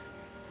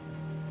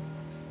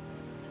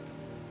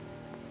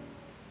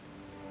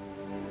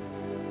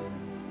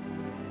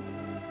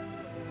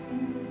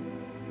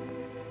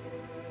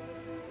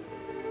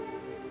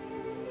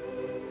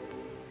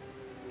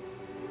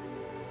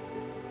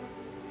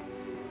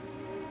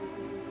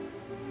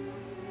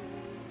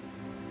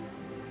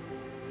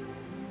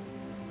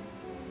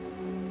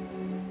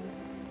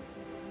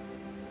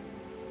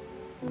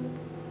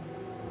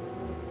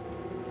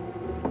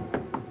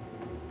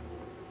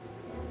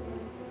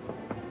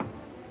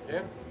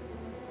 Yeah?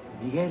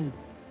 Miguel.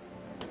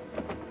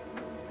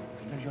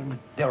 Senor John,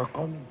 they are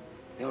coming.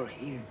 They are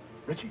here.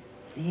 Richie?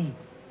 See.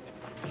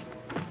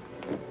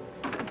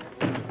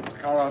 Is the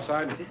car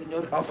outside? Si,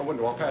 senor. Out the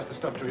window. I'll pass the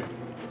stuff to you.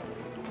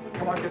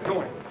 Come on, get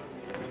going.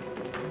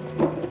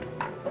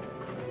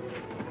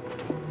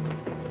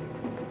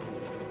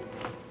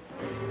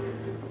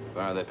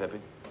 Where are they,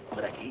 Pepe?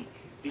 Por aquí.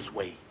 This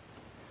way.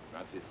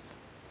 Gracias.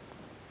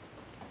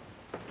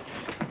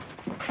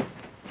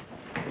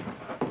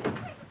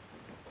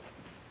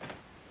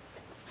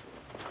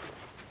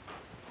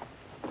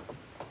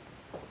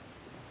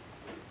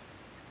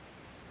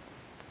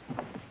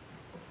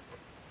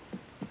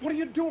 What are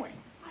you doing?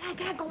 Well, I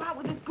can't go out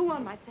with this goo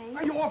on my face.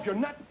 Are you off your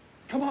nut?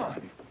 Come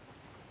on.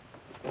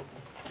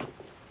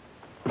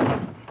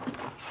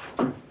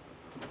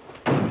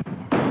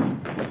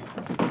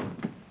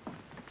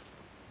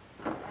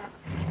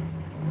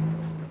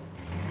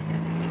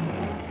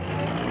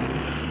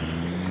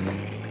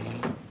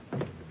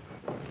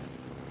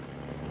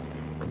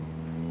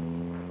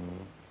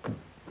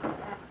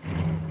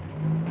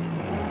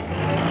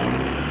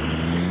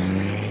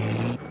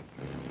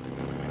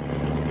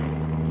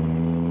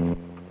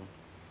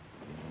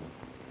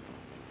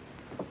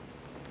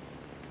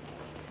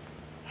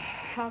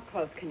 How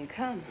close can you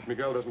come? If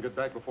Miguel doesn't get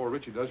back before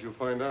Richie does, you'll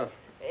find out.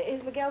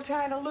 Is Miguel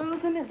trying to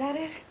lose him? Is that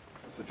it?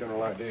 That's the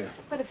general idea.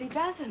 But if he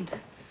doesn't?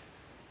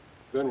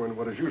 Then we're in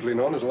what is usually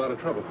known as a lot of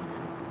trouble.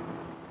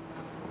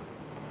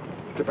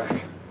 Get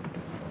back.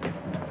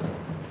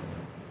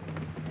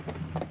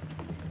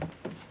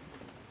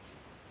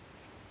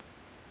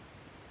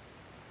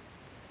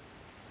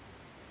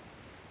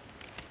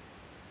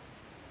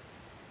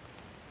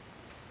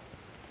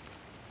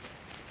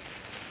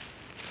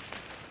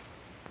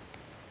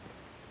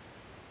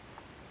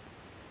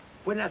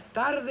 Buenas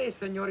tardes,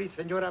 señor y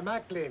señora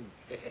Macklin.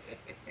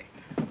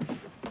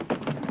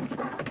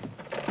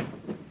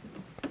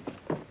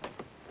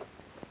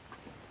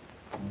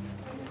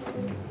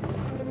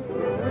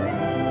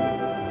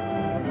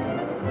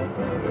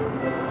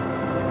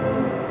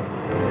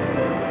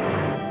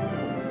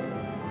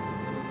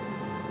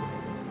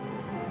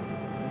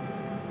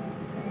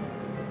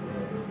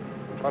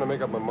 I'm trying to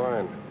make up my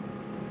mind.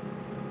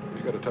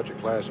 You got a touch of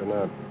class or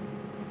not?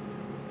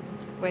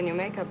 When you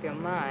make up your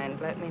mind,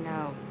 let me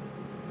know.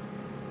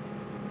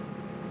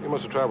 You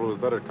must have traveled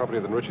with better company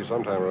than Richie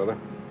sometime or other.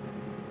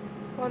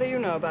 What do you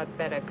know about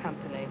better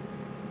company?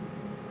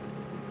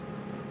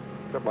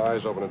 Kept my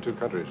eyes open in two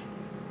countries.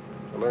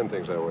 I learned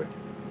things that way.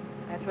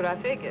 That's what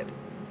I figured.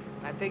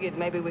 I figured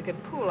maybe we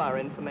could pool our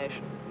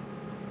information.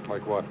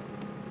 Like what?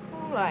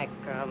 Oh, like,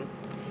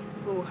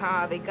 who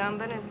Harvey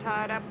Gumben is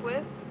tied up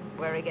with,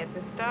 where he gets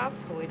his stuff,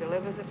 who he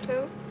delivers it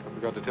to. I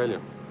forgot to tell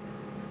you.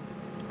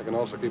 I can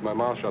also keep my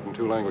mouth shut in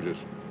two languages.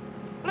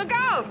 Look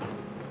out!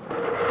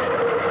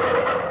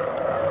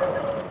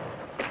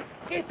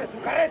 Quite su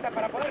carreta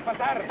para poder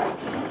pasar.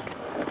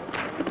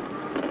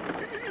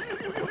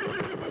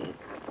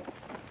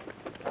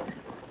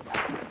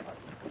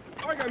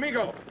 Oiga,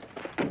 amigo.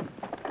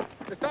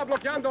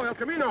 bloqueando el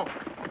camino.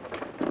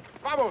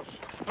 Vamos,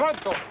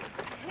 pronto.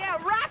 Yeah,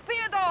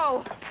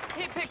 rapido!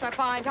 He picked a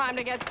fine time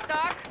to get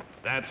stuck.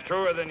 That's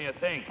truer than you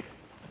think.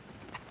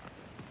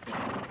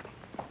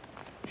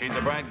 She's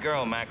a bright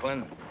girl,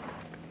 Macklin.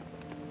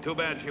 Too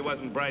bad she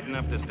wasn't bright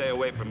enough to stay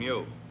away from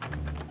you.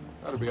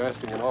 That'd be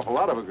asking an awful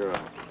lot of a girl.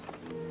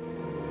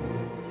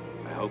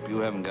 I hope you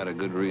haven't got a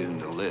good reason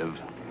to live.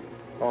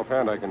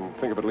 Offhand, I can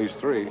think of at least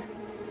 3.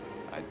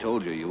 I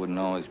told you wouldn't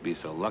always be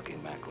so lucky,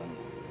 Macklin.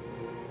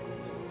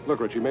 Look,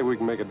 Richie, maybe we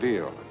can make a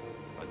deal.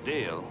 A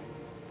deal?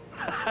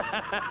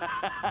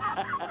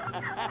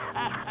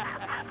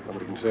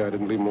 Nobody can say I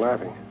didn't leave him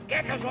laughing.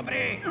 ¡Quietos,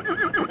 hombre!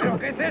 ¿Pero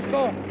qué es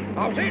esto?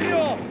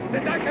 ¡Auxilio! ¡Se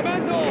están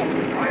quemando!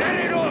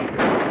 ¡Agárrenos!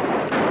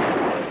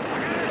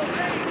 ¡Agárrenos,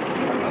 rey!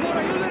 ¡Por favor,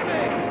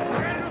 ayúdenme!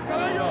 ¡Agarren los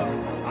caballos!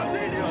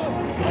 ¡Auxilio!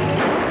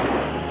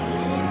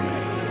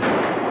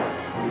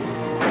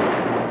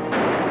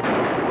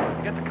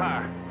 Get the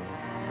car.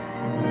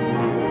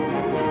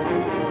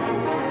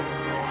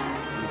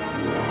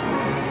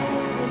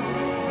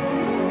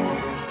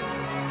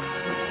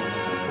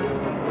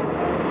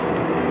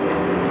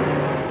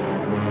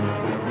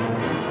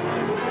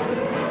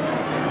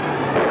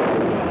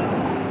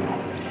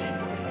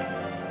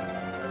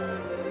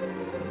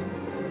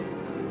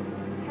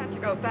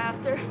 Go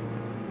faster.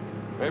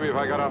 Maybe if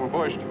I got out and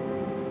pushed.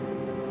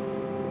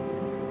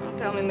 Don't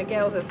tell me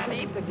Miguel's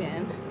asleep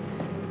again.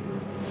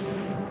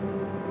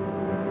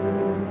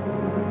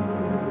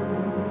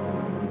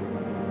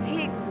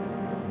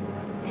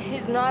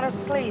 He's not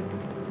asleep.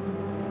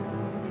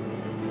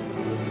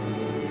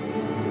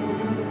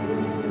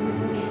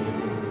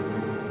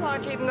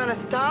 Aren't you even gonna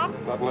stop?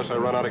 Not unless I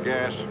run out of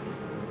gas.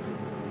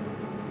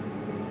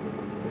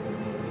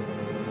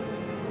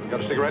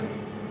 Got a cigarette?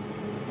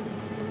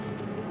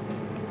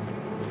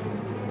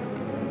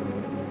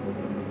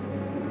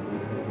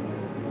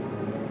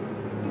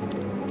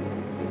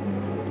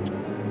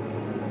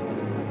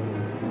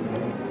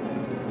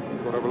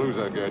 Lose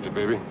that gadget,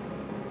 baby.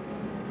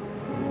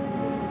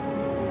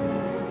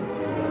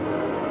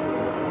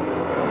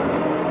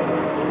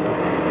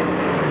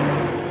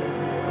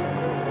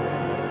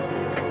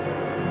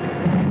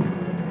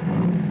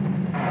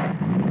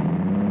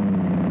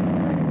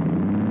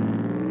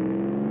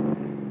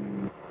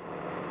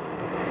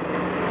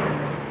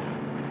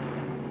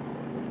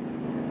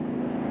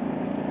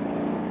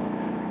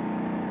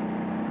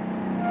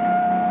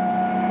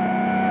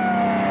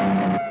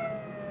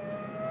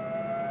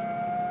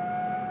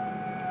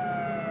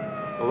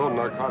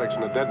 Narcotics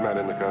and a dead man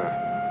in the car.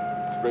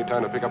 It's a great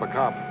time to pick up a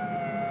cop.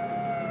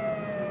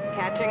 He's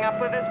catching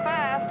up with us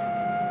fast.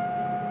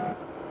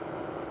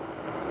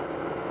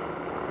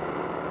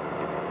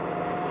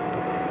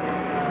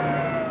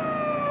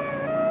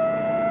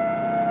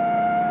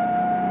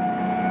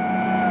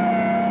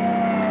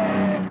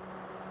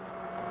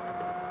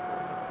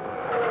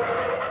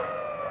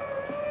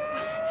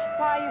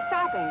 Why are you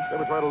stopping?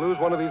 Ever try to lose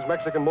one of these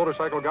Mexican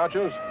motorcycle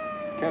gauchos?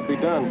 Can't be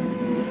done.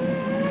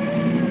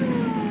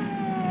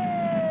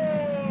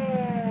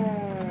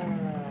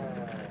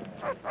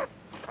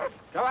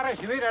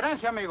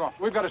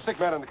 We've got a sick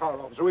man in the car,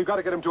 officer. We've got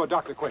to get him to a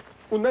doctor quick.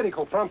 Un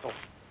médico pronto.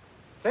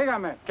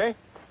 Sígame. Okay?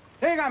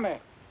 Sígame.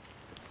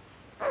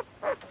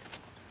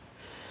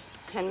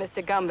 And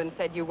Mr. Gumban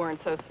said you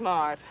weren't so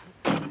smart.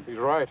 He's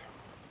right.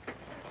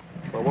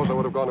 If I was, I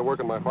would have gone to work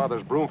in my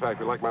father's broom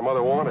factory like my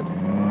mother wanted.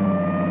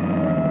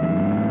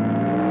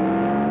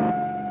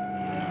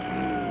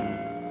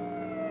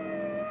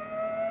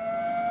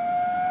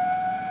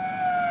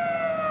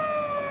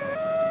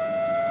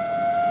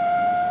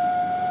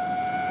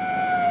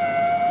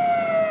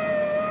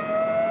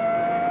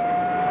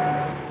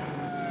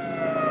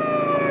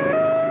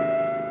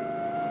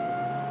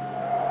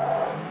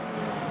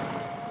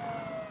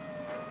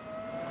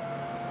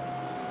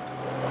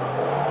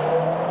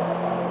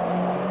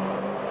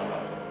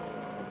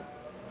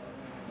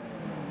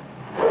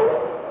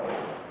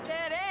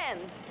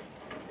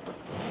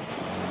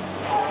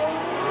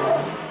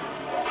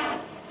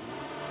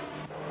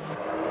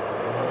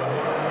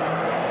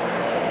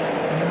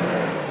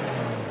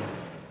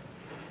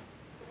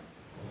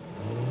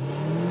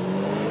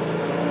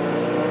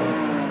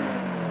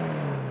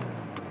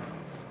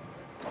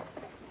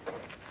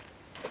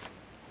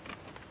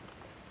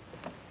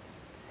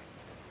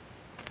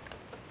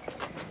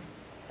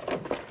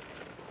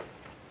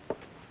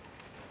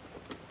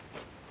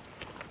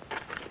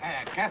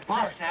 ¿Qué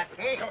pasa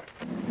aquí?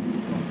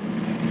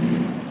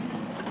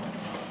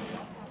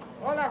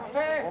 Hola,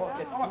 José.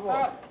 ¿Cómo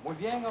estás? Muy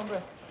bien, hombre.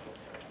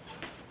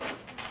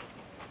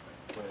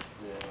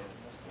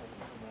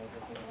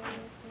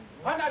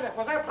 Ándale,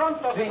 José,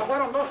 pronto. Sí. Se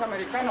fueron 2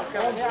 americanos que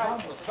venían.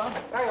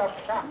 Tráigalos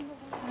acá.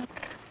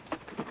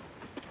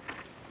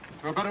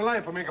 To a better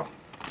life, amigo.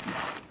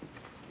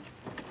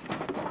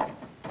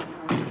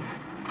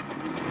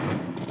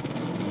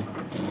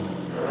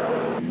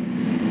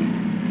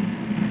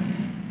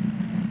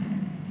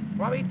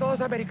 No vi todos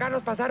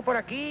americanos pasar por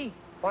aquí.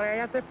 Por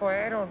allá se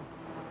fueron.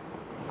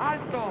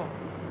 ¡Alto!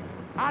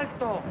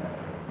 ¡Alto!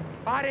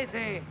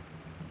 ¡Párese!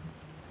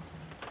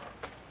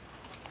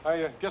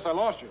 I guess I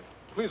lost you.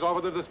 Please,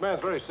 officer, this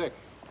man's very sick.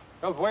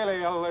 Él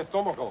duele el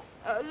estómago.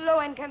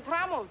 Lo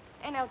encontramos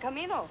en el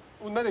camino.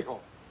 Un médico.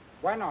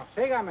 Bueno,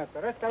 sígame,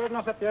 pero esta vez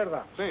no se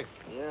pierda. Sí.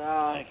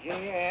 Ya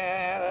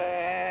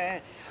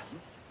quiere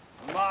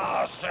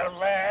más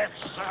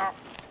cerveza.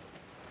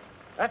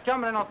 Este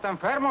hombre no está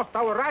enfermo,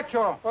 está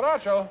borracho.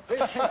 ¿Borracho?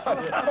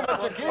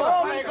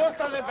 Oh, me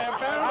gusta de beber.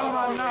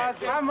 Vámonos,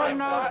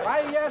 vámonos,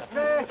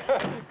 váyase.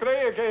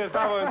 Creía que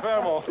estaba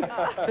enfermo.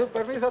 Su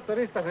permiso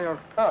turista, señor.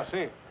 Ah,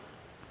 sí.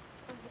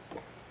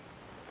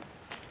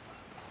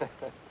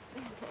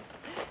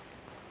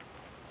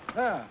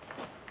 Ah,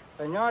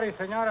 señor y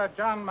señora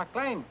John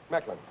McLean.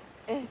 Macklin.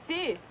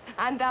 Sí,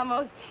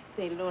 andamos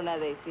sin luna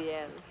de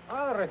cielo.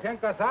 Ah, recién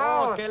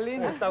casados. Oh, qué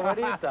linda esta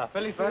güerita.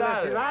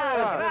 Felicidades.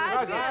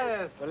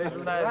 Felicidades. Feliz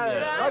luna de miel.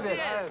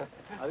 Gracias.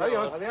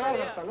 Adiós. Adiós,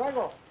 hasta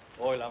luego.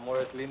 Oh, el amor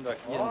es lindo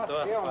aquí Oh, en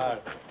todas sí, hombre.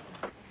 partes.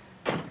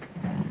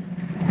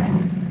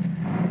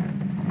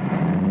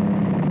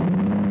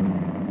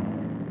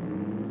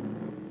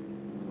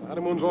 The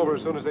honeymoon's over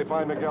as soon as they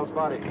find Miguel's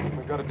body.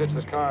 We've got to ditch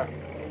this car.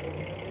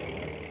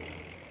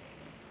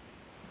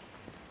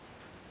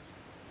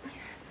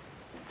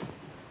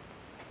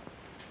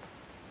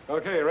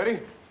 Okay, you ready?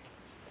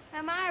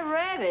 Am I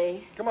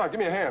ready? Come on, give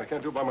me a hand. I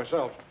can't do it by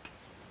myself.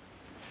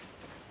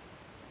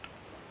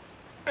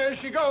 There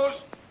she goes.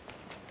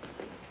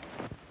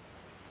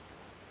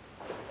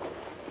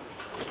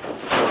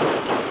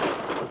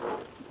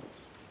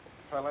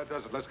 Well, that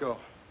does it. Let's go.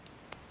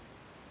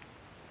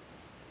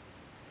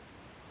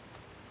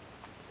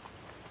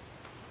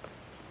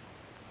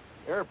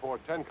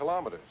 Airport, 10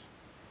 kilometers.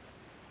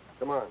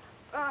 Come on.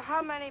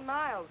 How many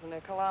miles in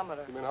a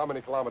kilometer? You mean how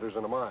many kilometers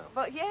in a mile?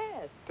 But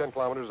yes. 10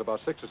 kilometers is about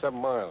 6 or 7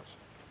 miles.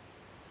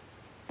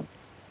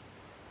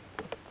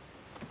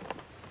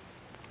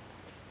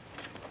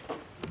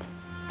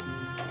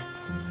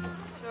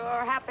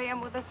 Sure happy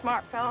I'm with a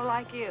smart fellow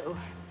like you.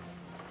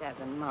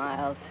 7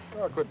 miles.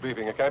 Oh, quit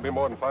beefing. It can't be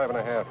more than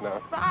 5.5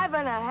 now.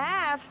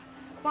 5.5?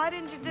 Why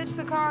didn't you ditch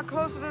the car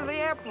closer to the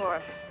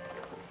airport?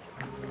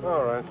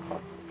 All right.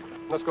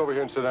 Let's go over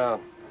here and sit down.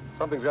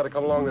 Something's got to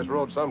come along this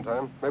road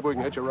sometime. Maybe we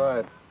can hitch a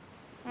ride.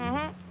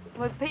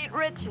 Mm-hmm. With Pete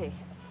Ritchie.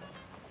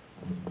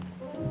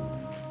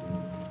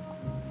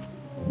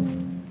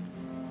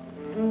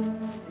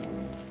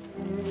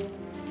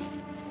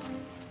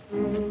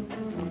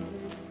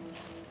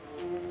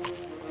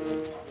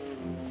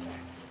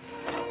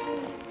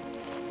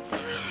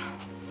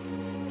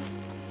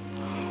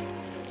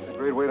 It's a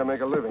great way to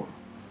make a living.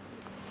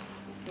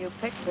 You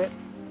picked it.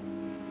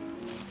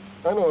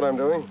 I know what I'm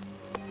doing.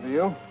 Do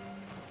you?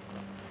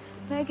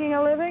 Making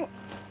a living?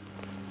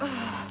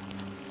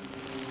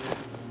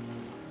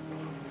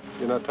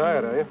 You're not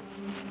tired, are you?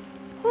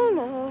 Oh,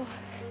 no.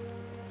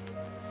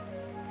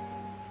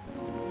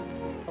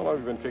 How long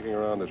have you been kicking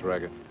around this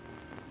racket?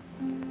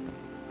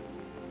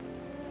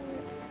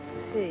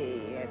 Let's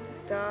see. It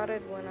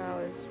started when I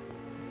was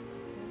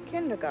in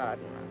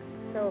kindergarten.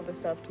 I sold the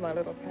stuff to my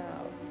little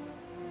pals.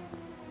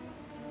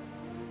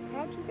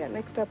 How'd you get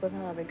mixed up with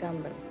Harvey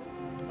Gumby?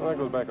 Well, that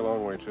goes back a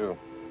long way, too.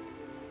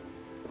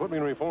 They put me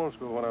in reform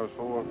school when I was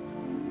 4.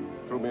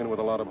 Threw me in with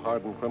a lot of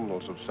hardened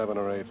criminals of 7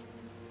 or 8.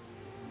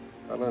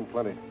 I learned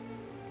plenty,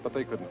 but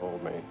they couldn't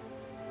hold me.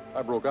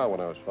 I broke out when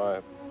I was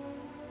 5.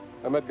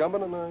 I met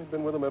Gumby, and I've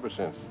been with him ever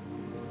since.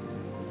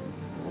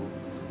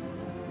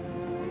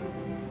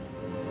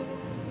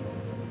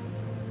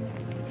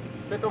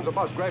 Here comes a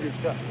bus. Grab your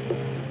stuff.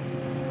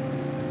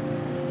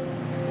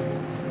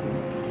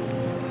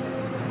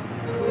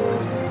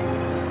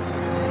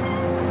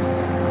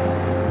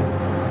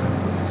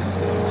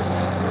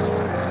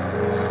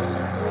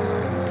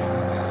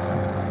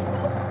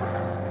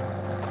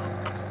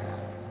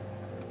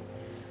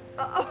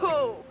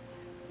 Oh,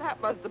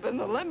 that must have been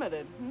the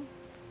limited.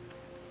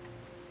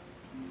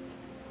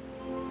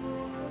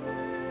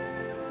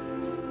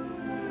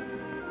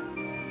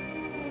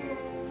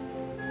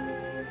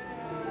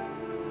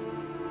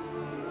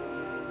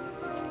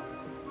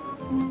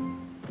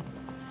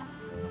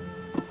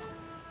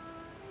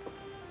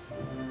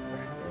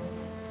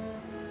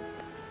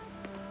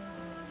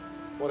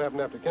 What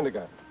happened after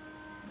kindergarten?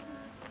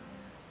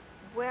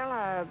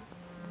 Well,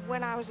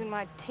 when I was in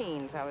my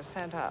teens, I was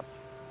sent up.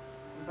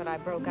 But I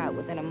broke out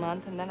within a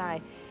month, and then I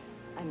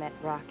met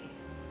Rocky.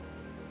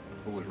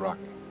 Who was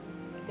Rocky?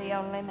 The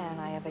only man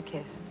I ever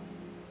kissed.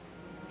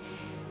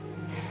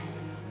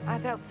 I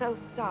felt so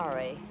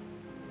sorry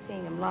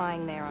seeing him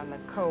lying there on the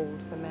cold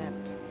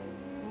cement,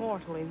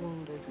 mortally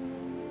wounded.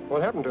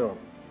 What happened to him?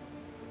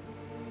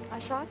 I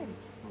shot him.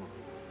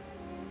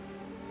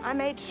 I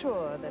made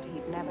sure that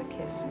he'd never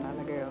kiss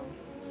another girl.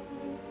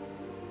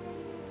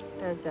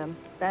 Does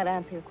that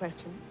answer your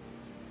question?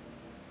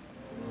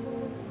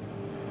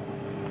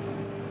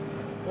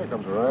 Here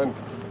comes a ride.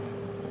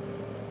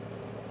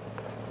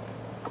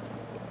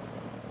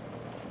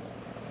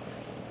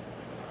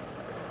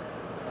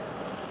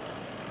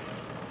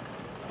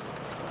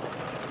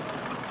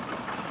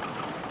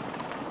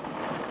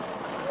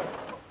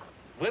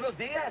 Buenos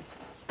días.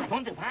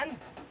 ¿Dónde van?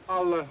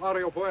 Al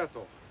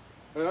aeropuerto.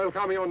 El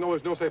camión no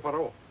se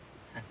paró.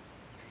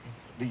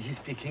 Do you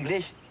speak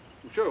English?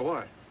 Sure,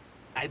 why?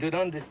 I don't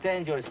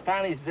understand your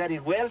Spanish very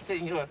well,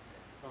 senor.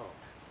 Oh.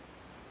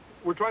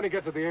 We're trying to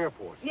get to the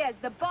airport. Yes,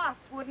 the bus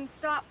wouldn't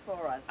stop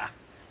for us. Ah,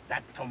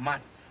 that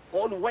Tomas,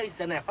 always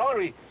in a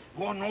hurry,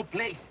 go no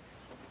place.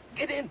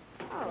 Get in.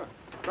 Oh.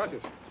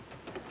 Gracias.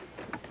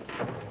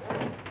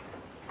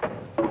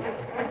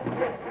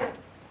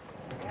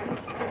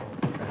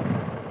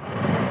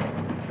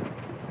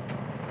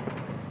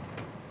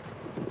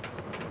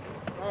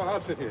 Oh,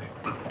 I'll sit here.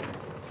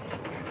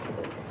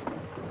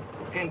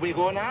 Can we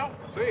go now?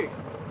 See.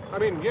 I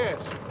mean, yes.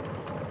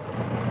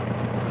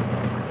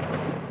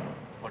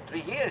 For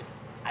 3 years,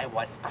 I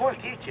was school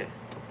teacher,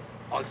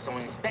 also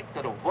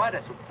inspector of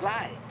water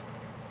supply.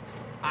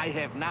 I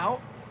have now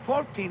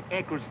 14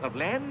 acres of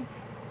land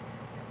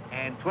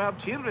and 12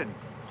 children.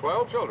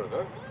 12 children,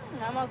 huh?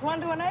 Almost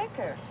 1 to an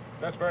acre.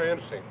 That's very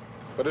interesting.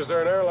 But is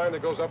there an airline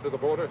that goes up to the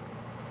border?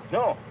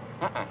 No.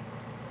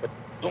 But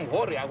don't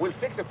worry, I will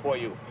fix it for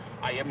you.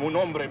 I am un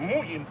hombre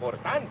muy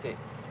importante.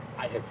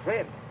 I have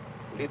friend,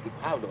 little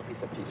Pablo.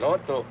 He's a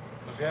piloto.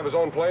 Does he have his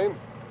own plane?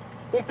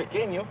 Un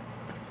pequeño.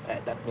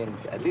 That means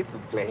a little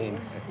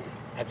plane.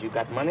 Have you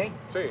got money?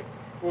 Sí.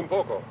 Un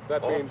poco.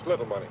 That means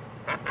little money.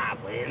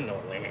 Bueno,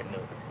 bueno.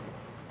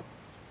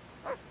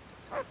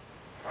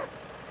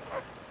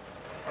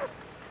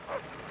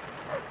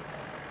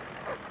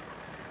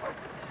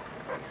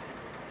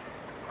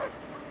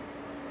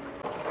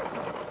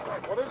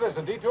 What is this,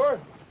 a detour?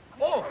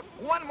 Oh,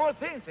 one more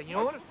thing,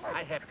 senor.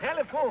 I have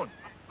telephone.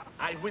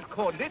 I will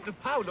call little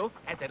Paulo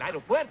at the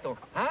aeropuerto,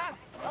 huh?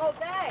 Oh,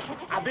 thanks.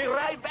 I'll be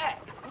right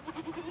back.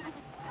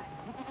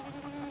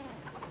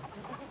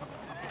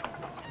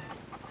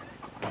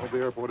 I hope the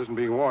airport isn't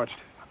being watched.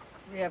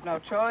 We have no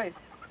choice.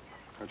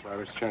 That's right.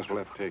 It's a chance we'll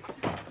have to take.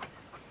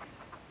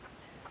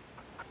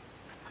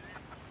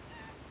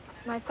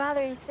 My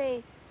father, he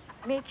say,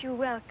 make you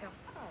welcome.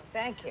 Oh,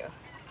 thank you.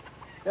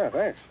 Yeah,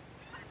 thanks.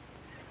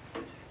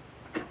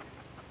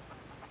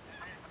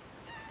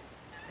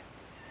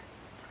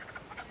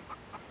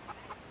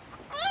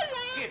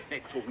 Give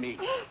it to me.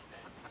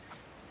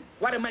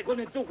 What am I going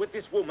to do with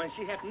this woman?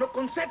 She has no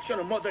conception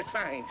of mother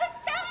signs.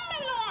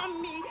 ¡Dámelo a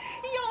mí!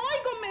 Yo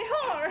oigo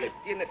mejor. Me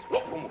tienes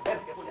loco, mujer.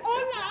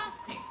 Hola.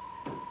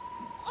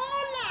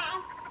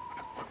 Hola.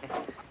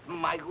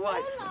 My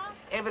wife. Hola.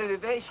 Every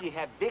day she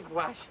had big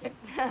wash.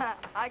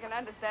 I can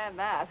understand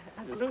that.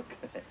 Look.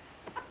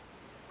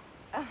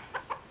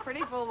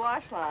 Pretty full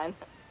wash line.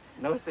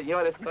 No,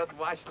 senor, it's not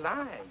wash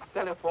line.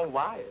 Telephone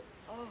wire.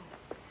 Oh.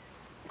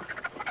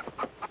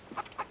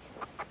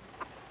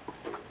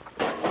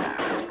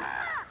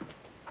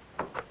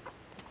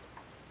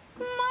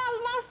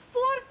 Más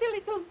fuerte,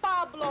 little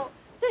Pablo.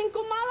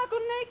 Tengo mala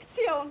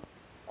conexión.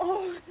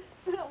 Oh,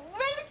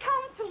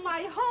 welcome to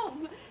my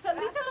home.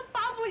 Little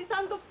Pablo is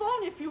on the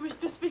phone if you wish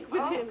to speak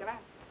with him.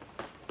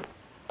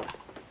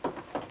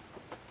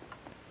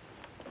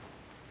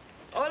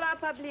 Hola,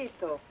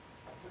 Pablito.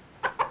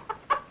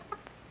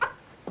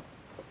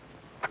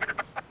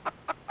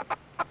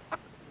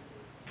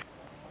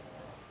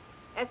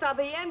 Está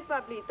bien,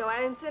 Pablito,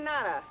 a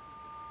Ensenada.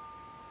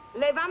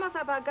 Le vamos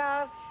a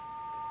pagar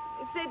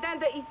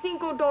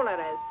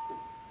 $75.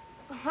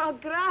 Oh,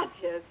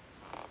 gracias.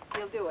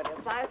 He'll do it.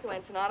 He'll fly us to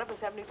Ensenada for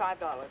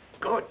 $75.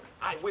 Good.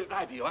 I will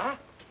drive you, huh?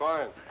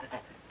 Fine.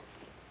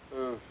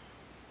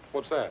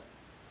 What's that?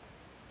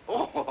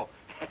 Oh,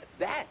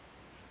 that.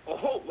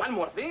 Oh, one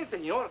more thing,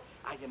 senor.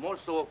 I am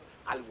also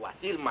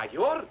alguacil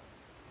mayor.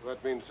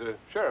 That means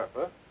sheriff,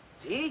 huh?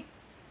 Sí.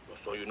 Yo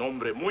soy un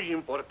hombre muy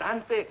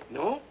importante,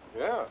 ¿no?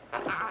 Yeah.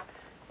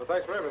 Well,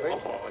 thanks for everything.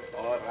 Oh, it's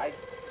all right.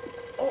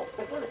 Oh,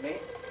 perdóneme.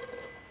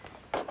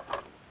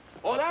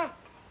 Hola.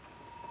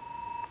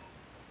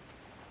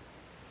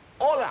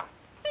 Hola.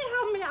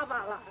 Déjame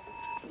hablar.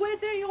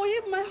 Puede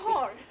oír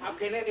mejor. How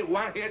can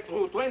anyone get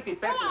through 20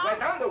 pesos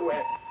wet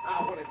underwear?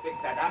 I want to fix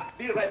that. I'll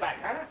be right back,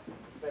 huh?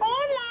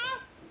 Hola.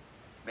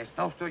 ¿Me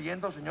está usted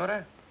oyendo,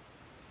 señora?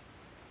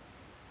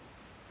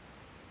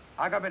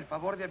 Hágame el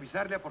favor de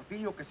avisarle a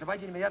Porfirio que se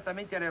vaya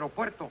inmediatamente al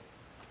aeropuerto.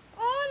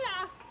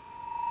 Hola.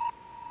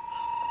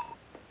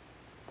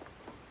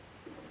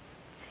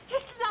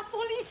 Es la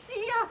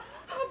policía.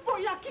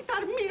 Voy a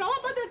quitar mi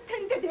ropa del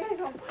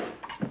tendedero.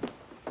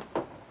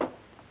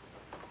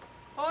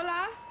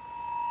 Hola.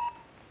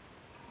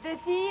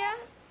 ¿Decía?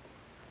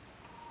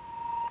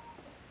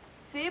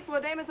 Sí,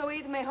 podemos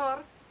oír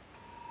mejor.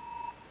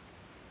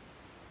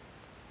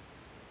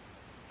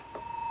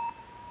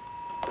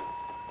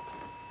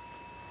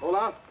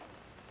 Hola.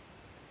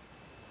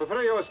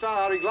 Porfirio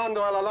está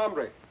arreglando el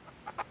alambre.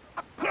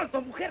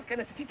 Pronto, mujer, que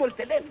necesito el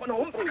teléfono,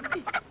 hombre.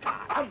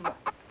 Caramba.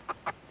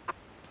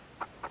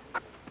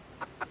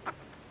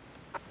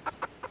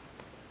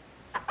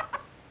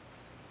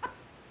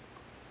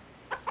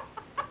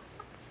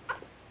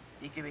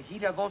 Y que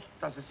vigile a 2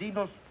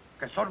 asesinos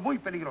que son muy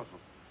peligrosos.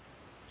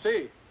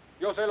 Sí,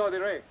 yo se lo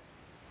diré.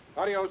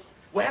 Adios.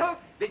 Well,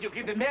 did you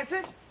give the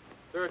message?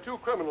 There are 2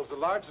 criminals at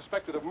large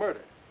suspected of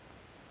murder.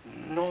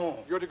 No.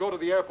 You're to go to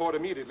the airport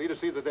immediately to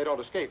see that they don't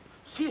escape.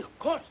 See, of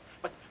course.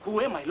 But who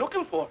am I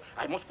looking for?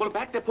 I must call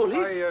back the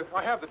police.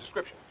 I have the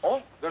description.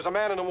 Oh? There's a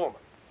man and a woman.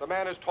 The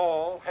man is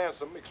tall,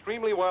 handsome,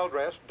 extremely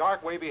well-dressed,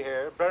 dark wavy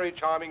hair, very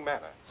charming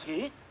manner.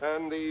 See?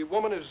 And the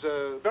woman is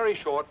very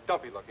short,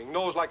 dumpy-looking,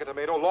 nose like a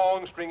tomato,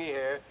 long, stringy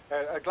hair,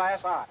 a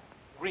glass eye,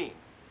 green.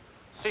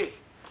 See,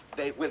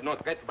 they will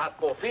not get back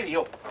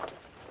Porfirio.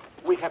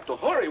 We have to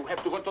hurry. We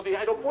have to go to the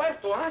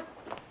aeropuerto, huh?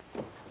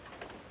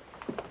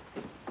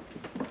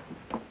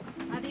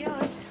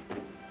 Adios.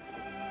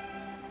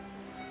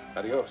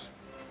 Adios.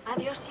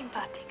 Adios,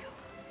 simpático.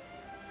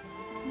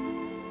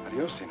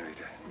 Adios,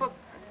 señorita. But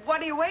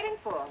what are you waiting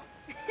for?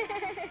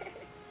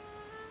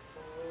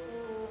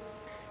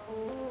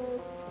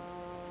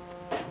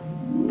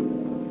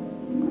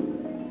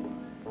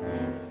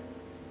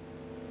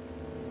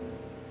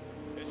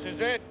 This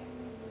is it.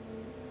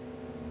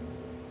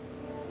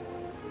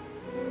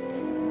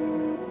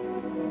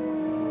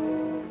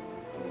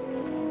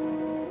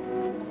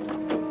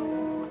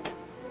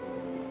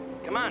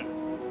 Come on.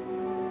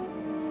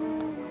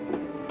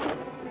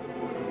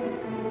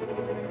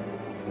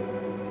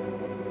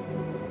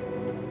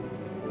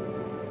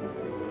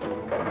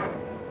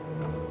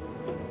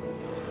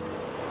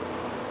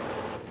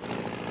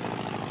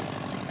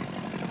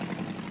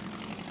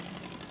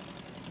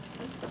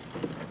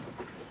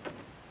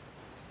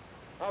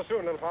 How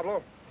soon, little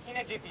Pablo? In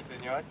a jiffy,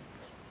 senor.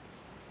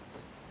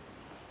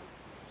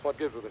 What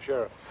gives with the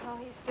sheriff? Oh,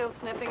 he's still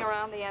sniffing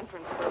around the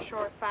entrance for a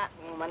short, fat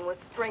woman with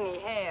stringy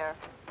hair.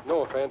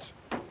 No offense.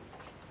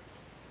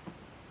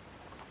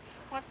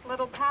 What's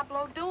little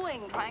Pablo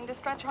doing? Trying to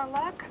stretch our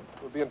luck?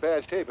 We'll be in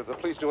bad shape if the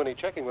police do any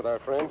checking with our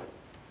friend.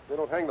 They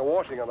don't hang the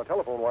washing on the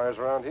telephone wires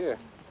around here.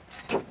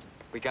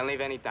 We can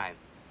leave any time.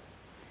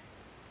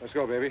 Let's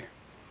go, baby.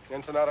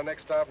 Ensenada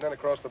next stop, and then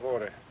across the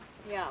border.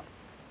 Yeah,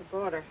 the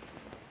border.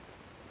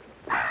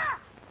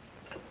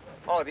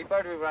 Oh, the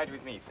bird will ride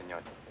with me, senor.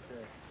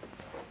 Okay.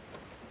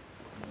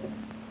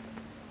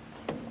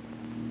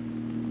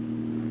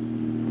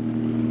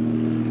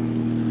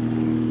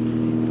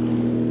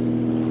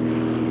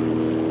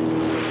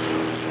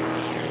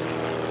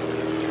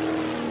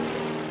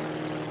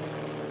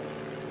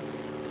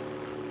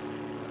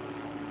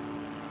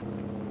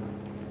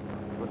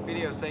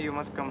 Porfirio say you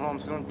must come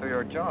home soon to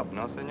your job,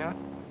 no, senor?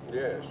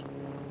 Yes.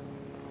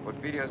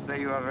 Porfirio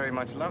say you are very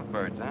much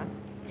lovebirds, huh?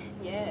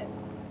 Yes.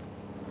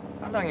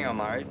 How long you are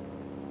married?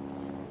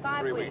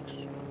 5 3 weeks.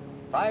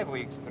 5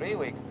 weeks, 3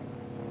 weeks.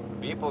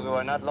 People who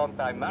are not long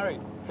time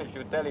married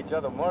should tell each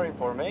other more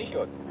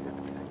information.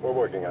 We're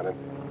working on it.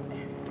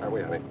 Are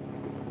we, honey?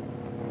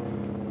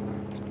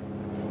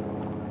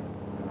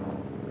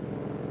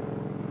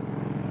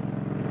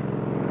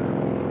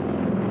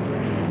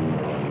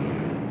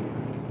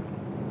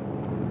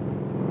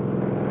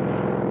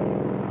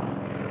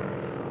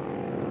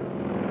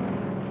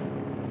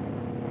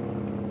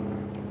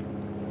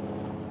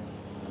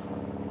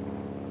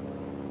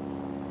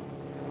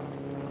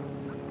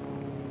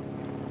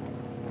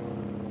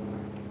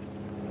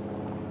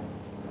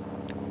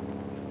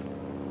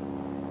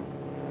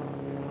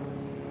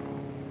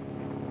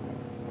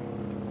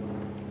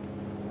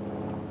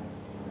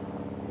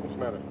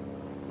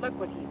 Look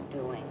what he's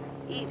doing.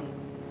 Eating.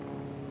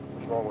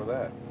 What's wrong with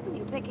that?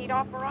 You think he'd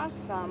offer us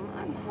some?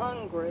 I'm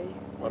hungry.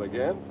 What,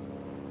 again?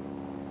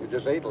 You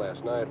just ate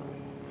last night.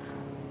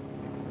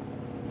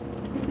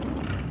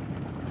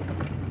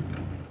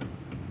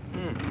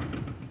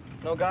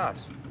 No gas.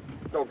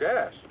 No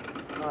gas?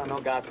 Oh, no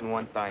gas in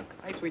one tank.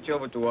 I switch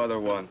over to other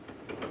one.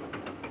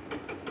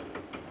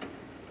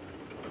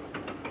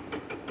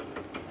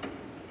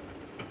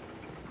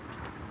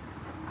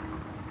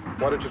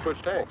 Why did you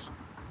switch tanks?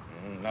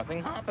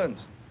 Nothing happens.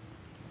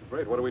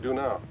 Great, what do we do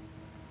now?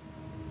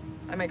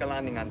 I make a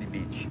landing on the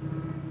beach.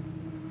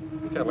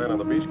 You can't land on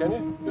the beach, can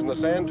you? Isn't the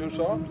sand too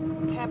soft?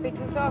 Can't be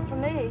too soft for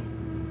me.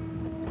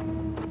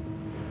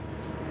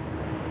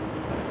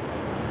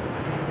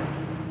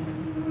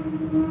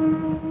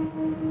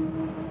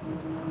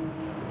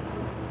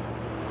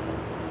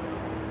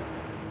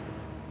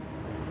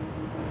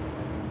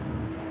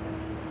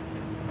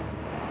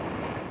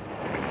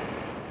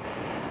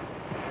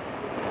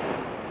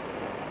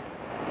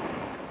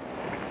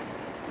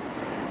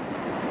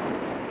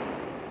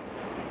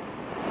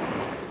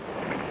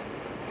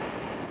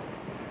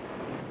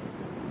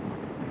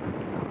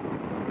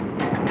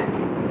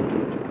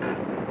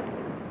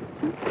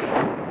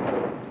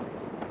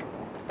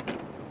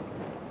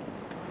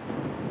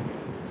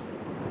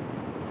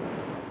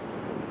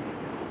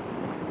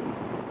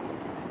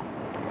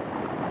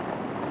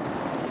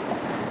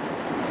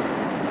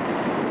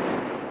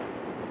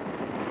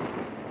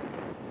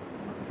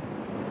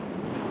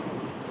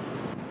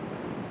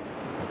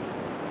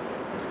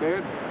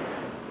 Scared?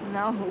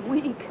 No,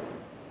 weak.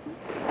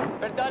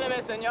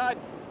 Perdóneme, señor.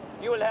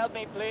 You will help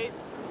me, please.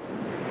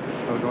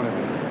 No, don't have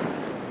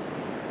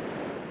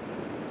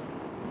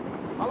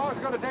How long is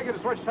it going to take you to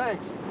switch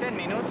tanks? 10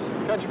 minutes.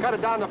 Can't you cut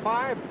it down to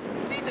 5?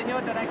 Si,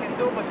 senor, that I can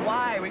do, but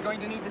why? We're going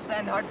to need the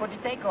sand hard for the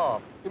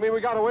takeoff. You mean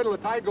we got to wait till the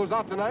tide goes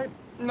out tonight?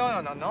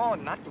 No,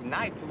 not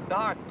tonight. Too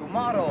dark.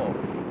 Tomorrow.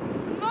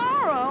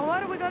 Tomorrow?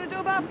 What are we going to do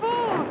about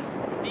food?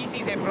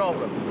 This is a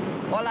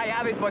problem. All I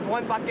have is but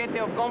one paquete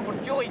of gum for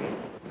chewing.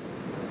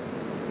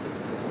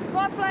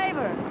 What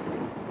flavor?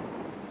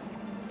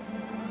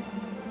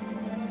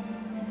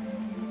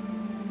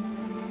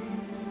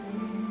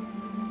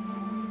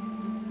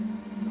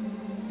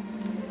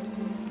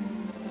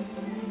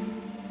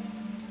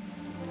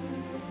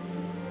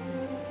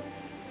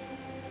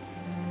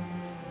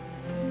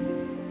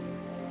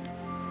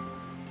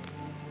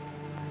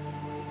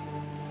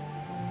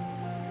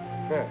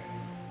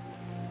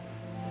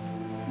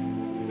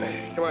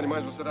 Come on, you might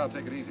as well sit down and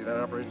take it easy. That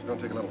operation's going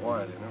to take a little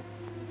while, you know.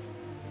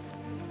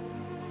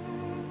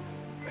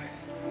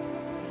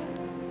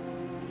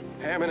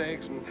 Ham and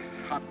eggs and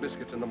hot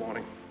biscuits in the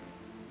morning.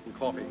 And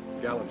coffee,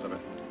 gallons of it.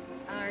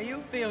 Are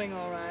you feeling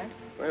all right?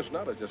 Well, it's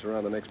not. It's just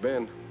around the next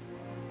bend.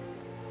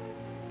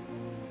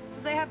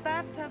 Do they have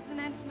bathtubs in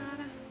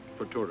Ensenada?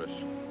 For tourists.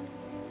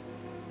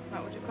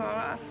 What would you call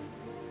us?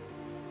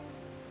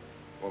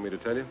 Want me to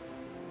tell you?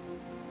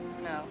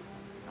 No,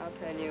 I'll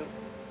tell you.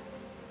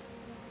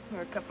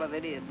 We're a couple of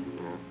idiots.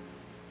 Yeah.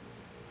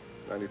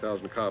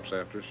 90,000 cops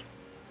after us.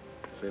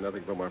 Say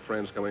nothing but my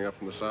friends coming up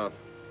from the south.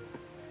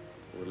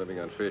 We're living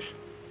on fish.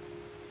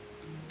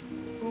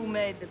 Who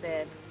made the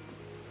bed?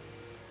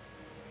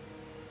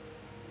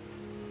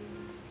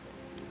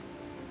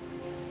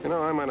 You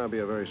know, I might not be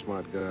a very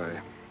smart guy.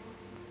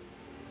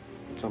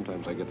 But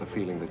sometimes I get the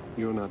feeling that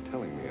you're not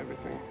telling me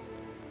everything.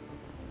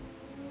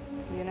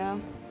 You know,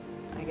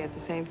 I get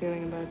the same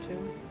feeling about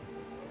you.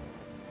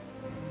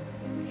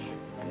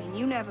 I mean,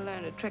 you never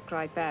learned a trick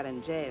like that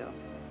in jail.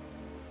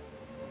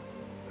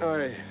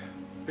 I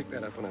picked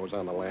that up when I was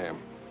on the lam.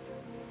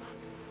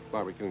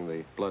 Barbecuing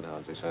the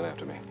bloodhounds they sent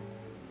after me.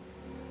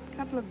 A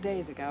couple of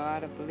days ago,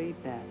 I'd have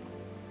believed that.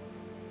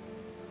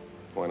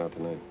 Why not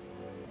tonight?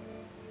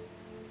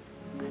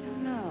 I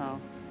don't know.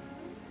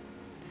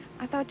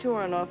 I thought you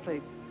were an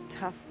awfully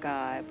tough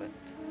guy, but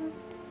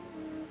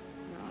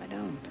no, I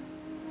don't.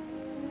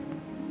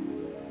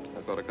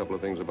 I thought a couple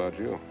of things about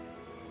you.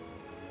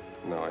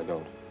 No, I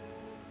don't.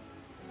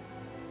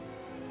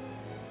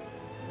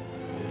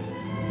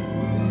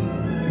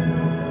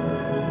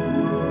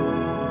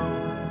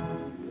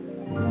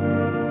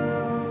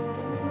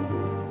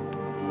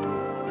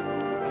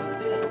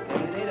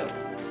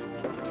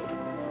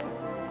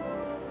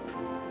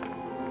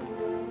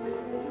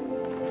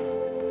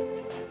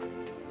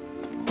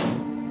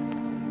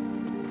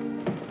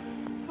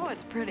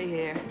 Pretty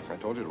here. I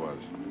told you it was.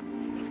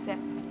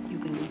 Except you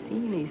can be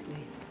seen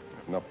easily.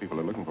 If enough people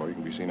are looking for you, you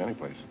can be seen any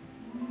place.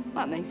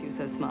 What makes you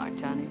so smart,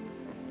 Johnny?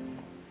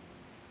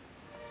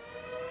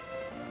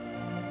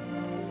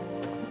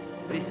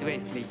 This way,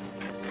 please.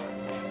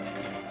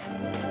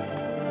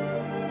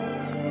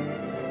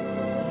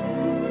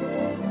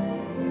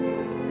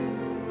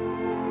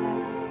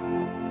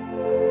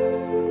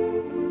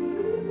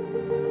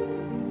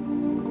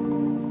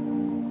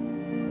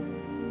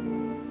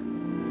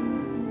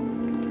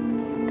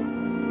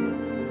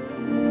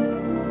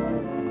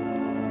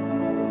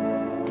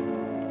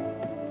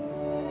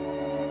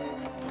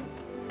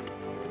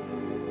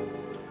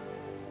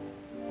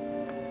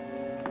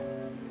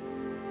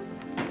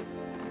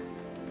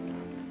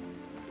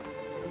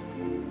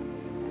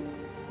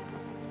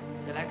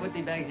 Put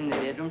the bags in the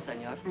bedroom,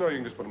 senor. No, you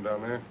can just put them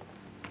down there.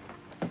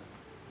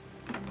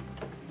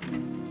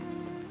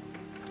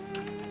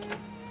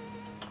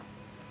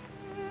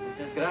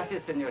 Muchas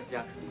gracias, senor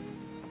Jackson.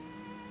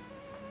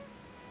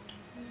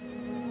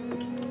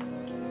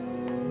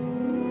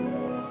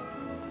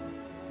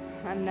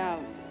 I'm now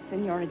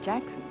Senora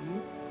Jackson, hmm?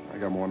 I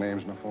got more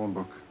names in the phone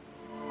book.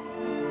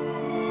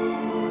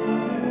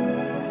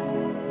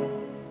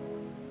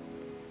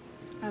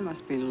 I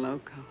must be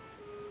loco.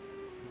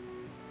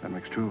 That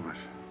makes two of us.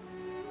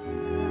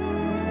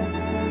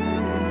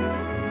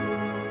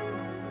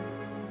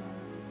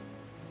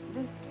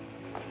 This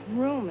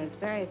room is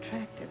very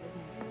attractive,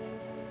 isn't it?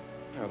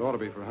 Yeah, it ought to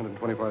be for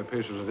 125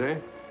 pesos a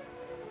day.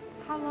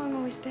 How long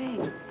are we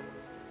staying?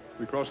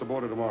 We cross the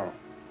border tomorrow.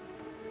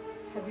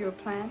 Have you a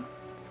plan?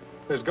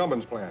 There's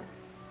Gumman's plan.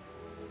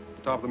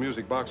 The top of the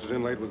music box is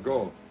inlaid with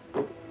gold.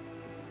 So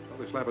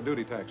they slap a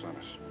duty tax on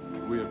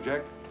us. We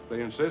object,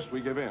 they insist,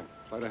 we give in.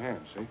 Sleight of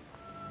hand, see?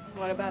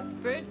 What about the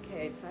bird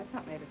cage? That's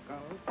not made of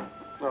gold.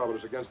 No, but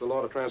it's against the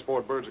law to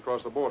transport birds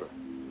across the border.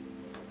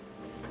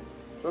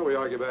 So we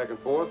argue back and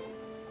forth.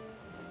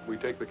 We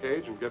take the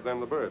cage and give them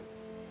the bird.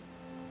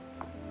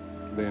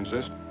 They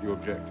insist, you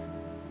object.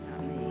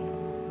 Not me.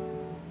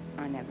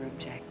 I never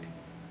object.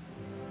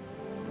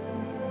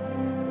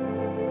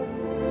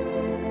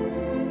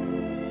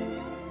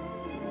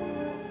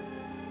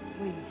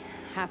 We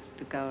have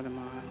to go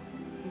tomorrow.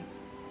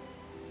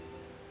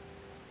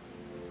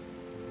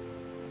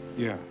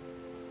 Yeah.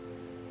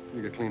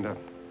 You get cleaned up.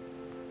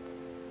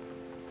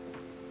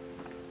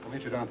 I'll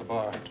meet you down at the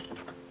bar.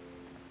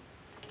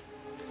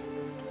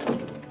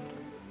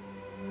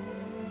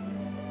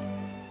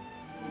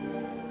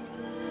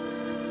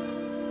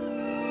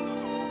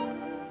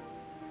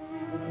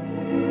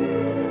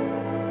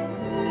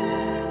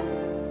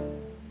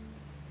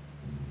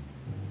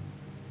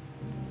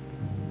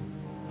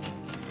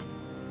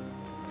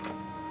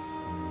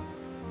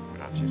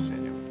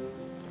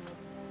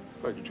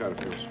 Inspector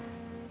Chatterfield.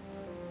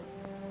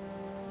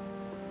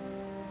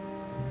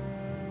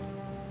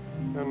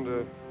 And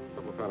a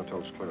couple of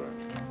Panatellas clear out.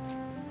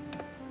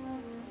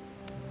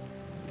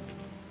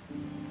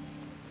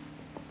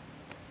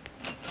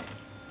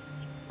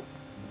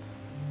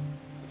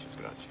 Muchas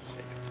gracias,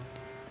 Seiter.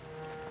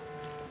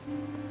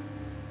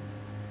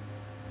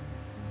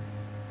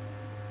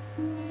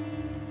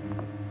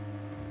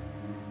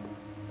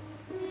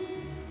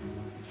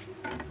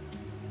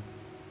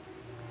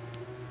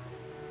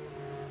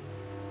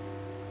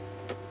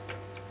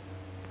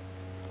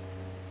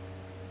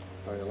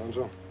 Hi,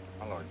 Alonzo.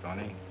 Hello,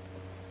 Johnny.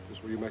 This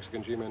is where you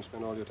Mexican G-men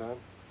spend all your time?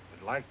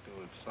 We'd like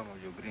to if some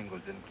of you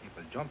gringos didn't keep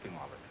us jumping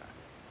all the time.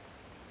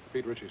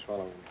 Pete Ritchie's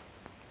following me.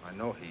 I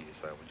know he is.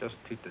 I was just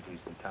tipped that he's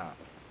in town.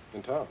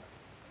 In town?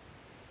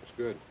 That's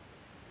good.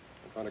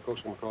 I'm trying to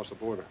coax him across the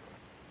border.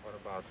 What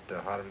about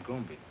Harvey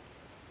Goomby?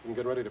 We can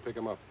get ready to pick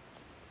him up.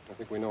 I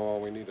think we know all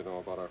we need to know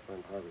about our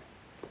friend Harvey.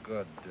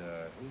 Good.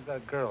 Who's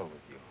that girl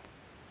with you?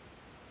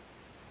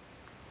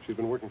 She's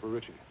been working for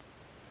Ritchie.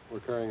 We're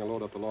carrying a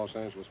load up to Los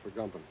Angeles for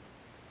Gumpin.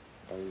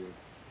 I'm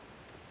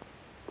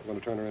going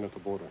to turn her in at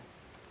the border.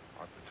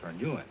 Ought to turn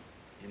you in.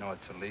 You know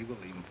it's illegal,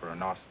 even for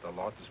an officer of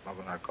the law, to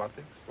smuggle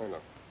narcotics? I know.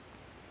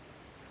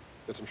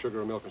 Get some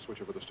sugar and milk and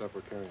switch over the stuff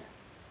we're carrying.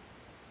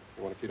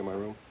 You want a key to my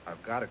room?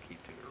 I've got a key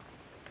to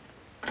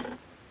your room.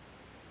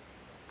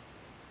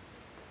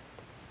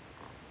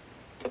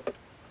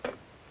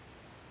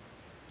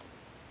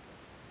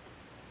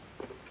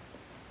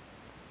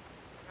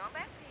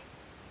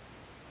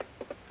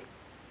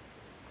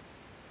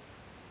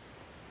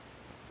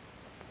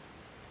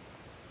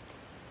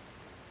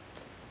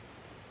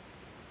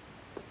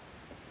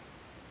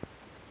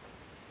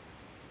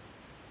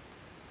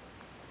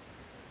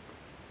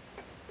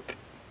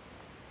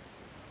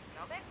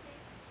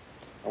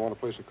 I want to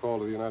place a call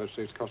to the United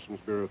States Customs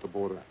Bureau at the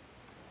border.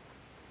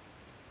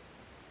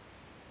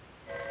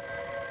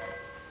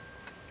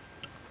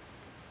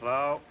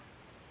 Hello?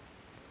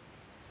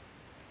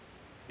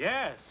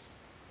 Yes.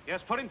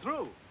 Yes, put him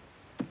through.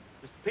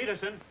 Mr.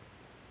 Peterson.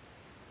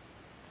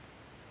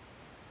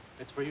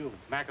 It's for you.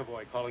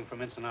 McAvoy calling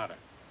from Ensenada.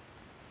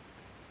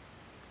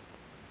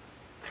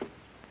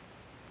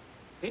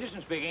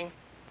 Peterson speaking.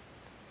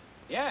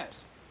 Yes.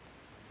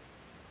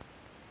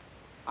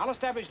 I'll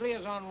establish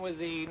liaison with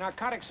the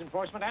narcotics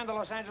enforcement and the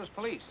Los Angeles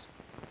police.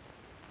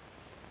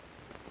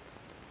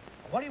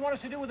 What do you want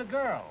us to do with the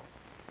girl?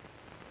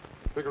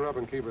 Pick her up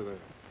and keep her there.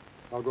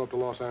 I'll go up to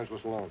Los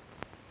Angeles alone.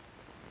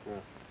 Yeah.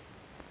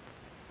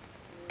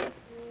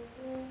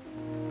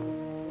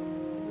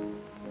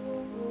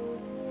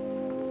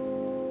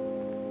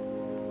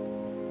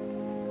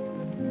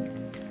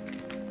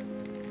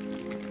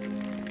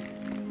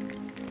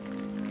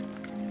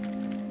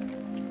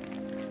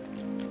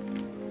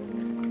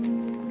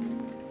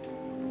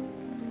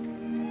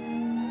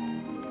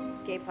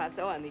 ¿Qué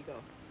pasó, amigo?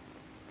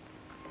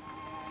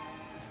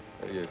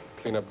 Hey, you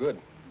clean up good.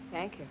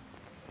 Thank you.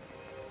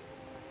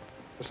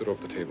 Let's sit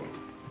over the table.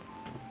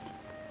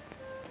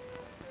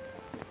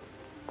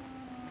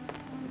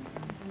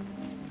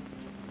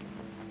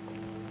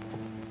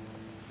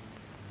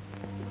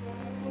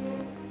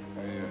 I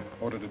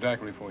ordered a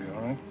daiquiri for you,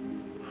 all right?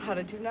 How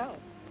did you know?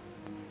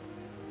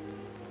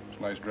 It's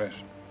a nice dress.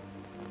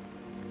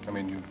 I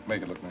mean, you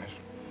make it look nice.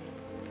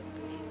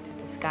 It's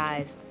a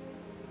disguise.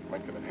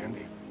 Might come in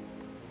handy.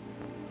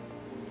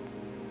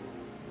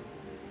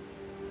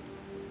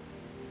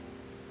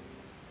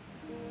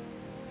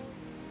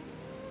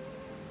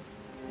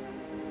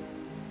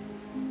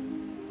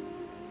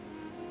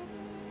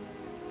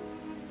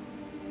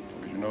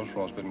 Look at your nose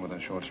frostbitten with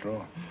that short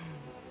straw.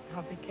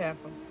 I'll be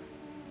careful.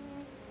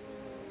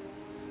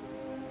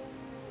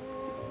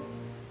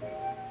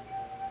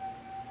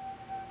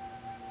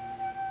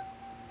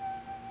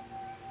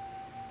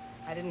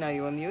 I didn't know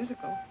you were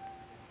musical.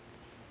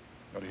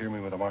 Got to hear me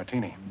with a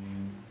martini.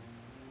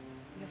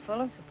 You're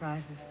full of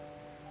surprises.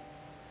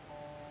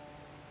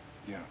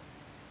 Yeah.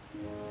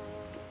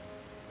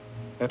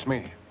 That's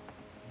me.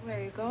 Where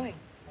are you going?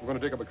 We're going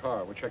to dig up a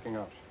car. We're checking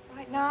out.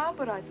 Right now,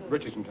 but I thought...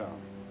 Ritchie's in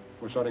town.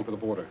 We're starting for the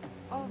border.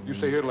 Oh. You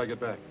stay here till I get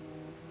back.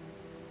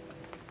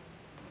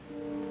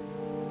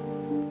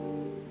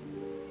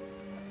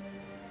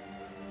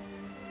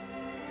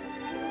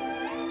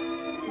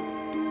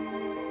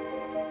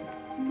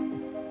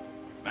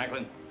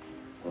 Macklin,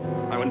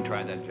 I wouldn't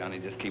try that, Johnny.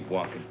 Just keep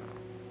walking.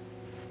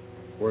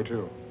 Where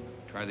to?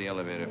 Try the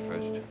elevator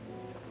first.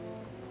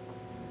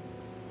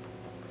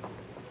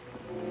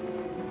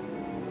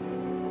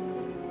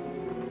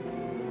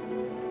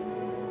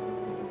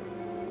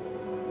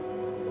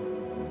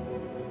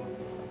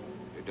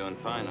 You're doing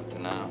fine up to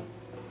now.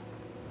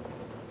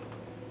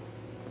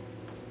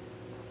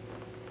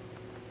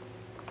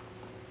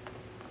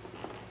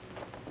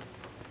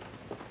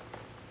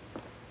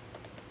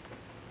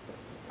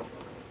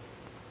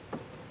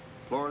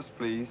 Floors,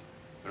 please.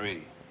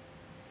 3.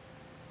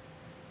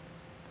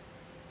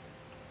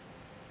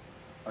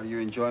 Are you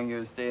enjoying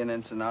your stay in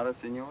Ensenada,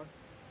 senor?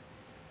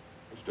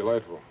 It's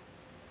delightful.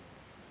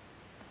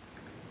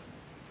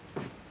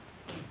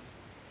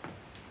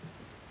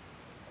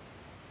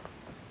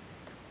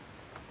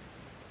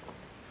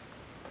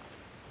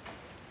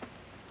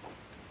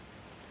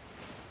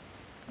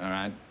 All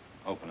right,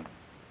 open it.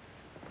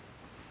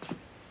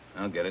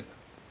 I'll get it.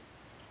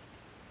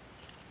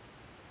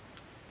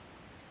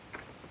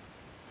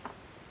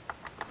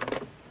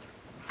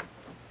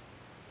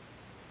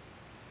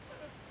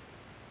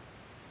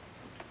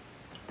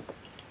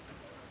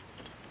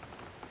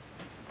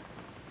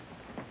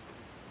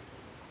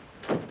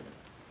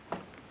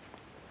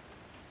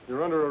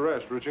 You're under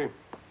arrest, Richie.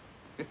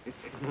 A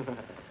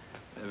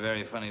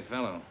very funny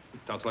fellow.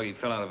 Talks like he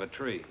fell out of a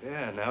tree.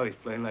 Yeah, now he's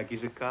playing like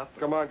he's a cop.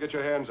 Come on, get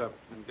your hands up.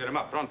 Get him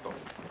up, pronto.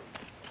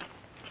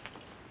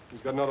 He's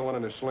got another one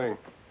in his sling.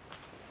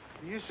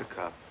 He is a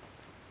cop.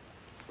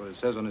 That's what it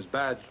says on his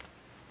badge.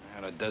 I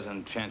had a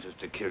dozen chances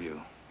to kill you.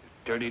 You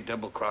dirty,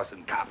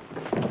 double-crossing cop.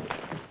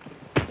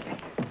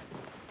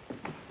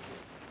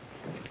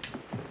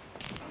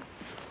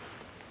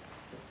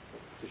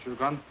 Is your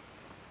gun?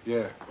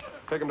 Yeah.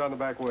 Take him down the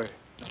back way.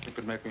 Nothing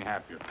could make me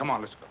happier. Come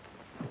on, let's go.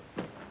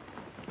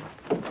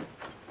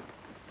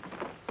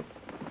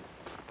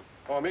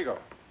 Oh, amigo.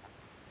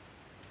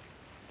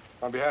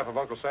 On behalf of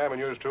Uncle Sam and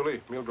yours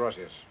truly, mil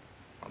gracias.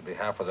 On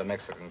behalf of the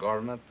Mexican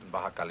government in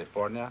Baja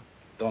California,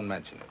 don't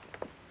mention it.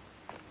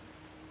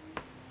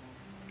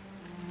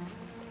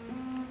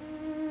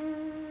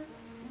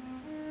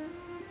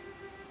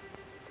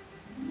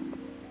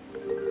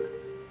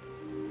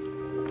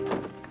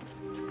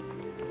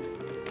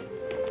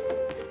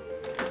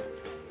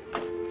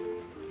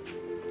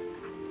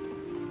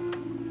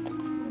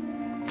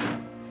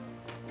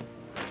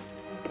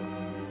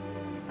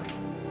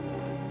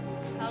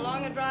 How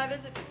long a drive is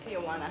it to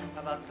Tijuana?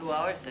 About 2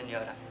 hours,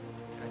 senora.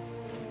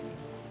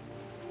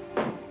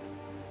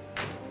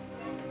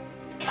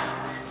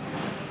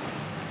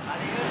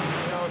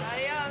 Adios.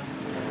 Adios.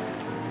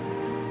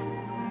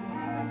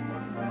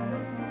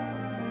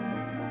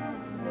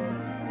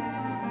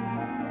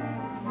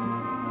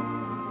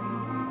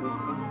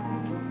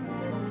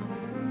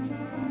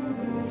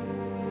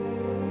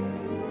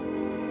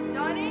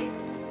 Johnny?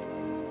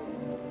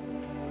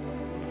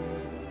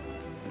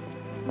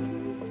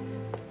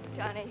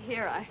 Johnny,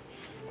 here,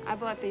 I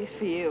bought these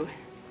for you,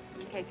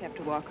 in case you have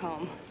to walk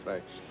home.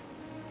 Thanks.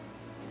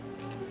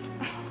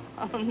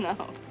 Oh, no.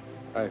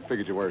 I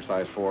figured you wear a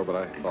size 4, but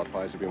I thought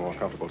 5s would be more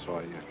comfortable,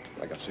 so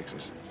I got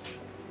 6s.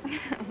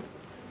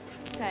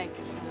 Thank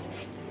you,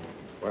 Johnny.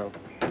 Well,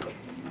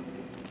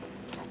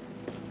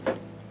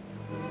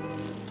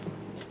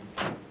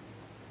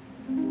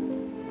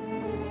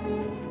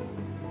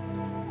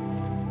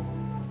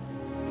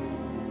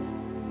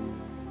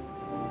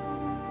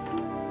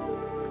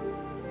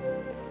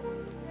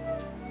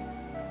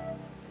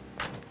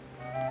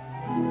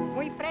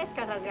 Muy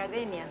frescas las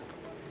gardenias.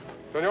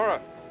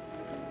 Senora,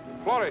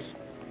 Flores.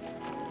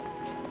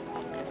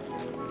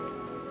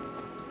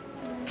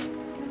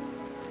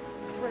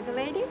 For the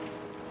lady?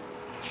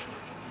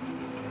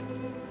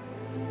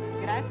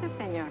 Gracias,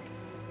 señor.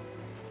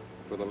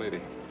 For the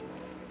lady.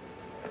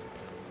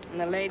 And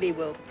the lady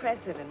will press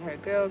it in her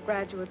girl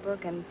graduate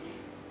book and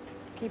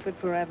keep it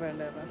forever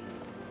and ever.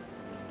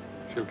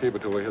 She'll keep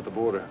it till we hit the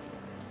border.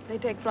 They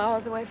take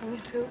flowers away from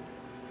you, too?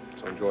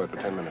 So enjoy it for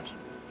 10 minutes.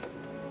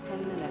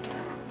 10 minutes.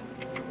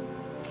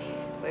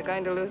 We're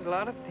going to lose a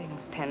lot of things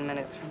 10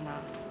 minutes from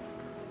now.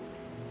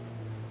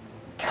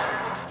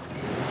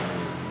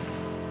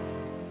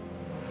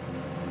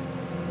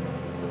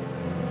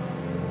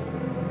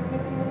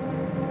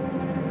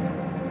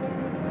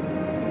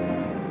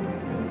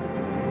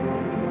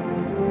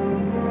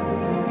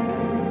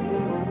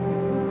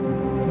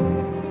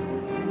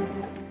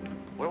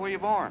 Where were you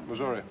born?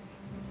 Missouri.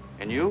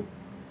 And you?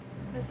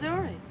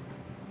 Missouri.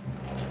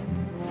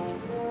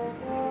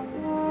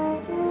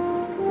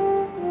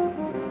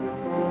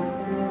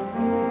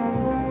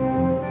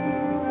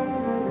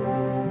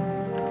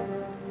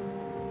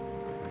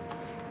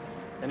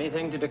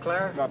 Anything to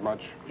declare? Not much.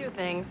 Few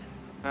things.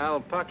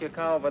 I'll park your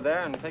car over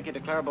there and take your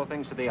declarable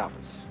things to the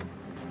office.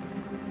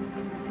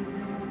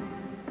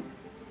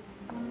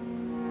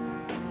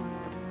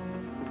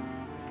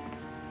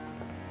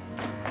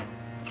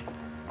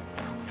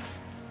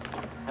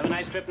 Have a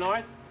nice trip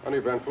north?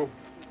 Uneventful.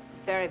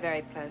 It's very,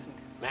 very pleasant.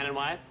 Man and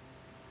wife?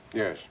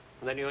 Yes.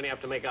 And then you only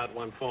have to make out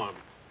one form.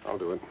 I'll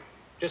do it.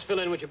 Just fill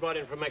in what you brought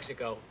in from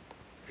Mexico.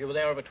 If you were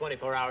there over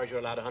 24 hours, you're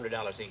allowed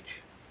 $100 each.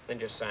 Then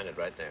just sign it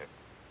right there.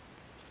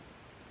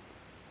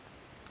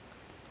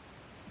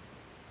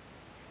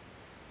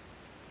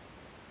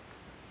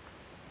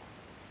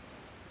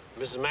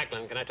 Mrs.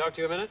 Macklin, can I talk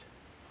to you a minute?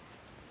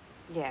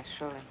 Yes,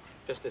 surely.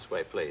 Just this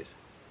way, please.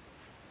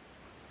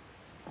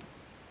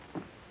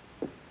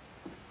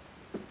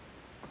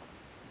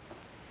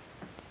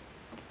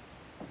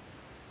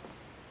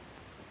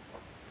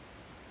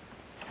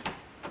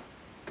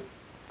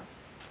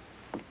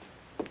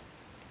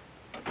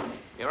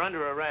 You're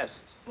under arrest.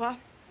 What?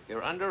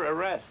 You're under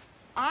arrest.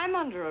 I'm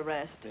under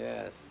arrest.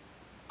 Yes.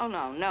 Oh,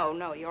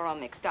 no, you're all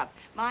mixed up.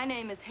 My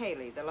name is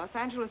Haley. The Los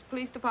Angeles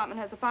Police Department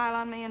has a file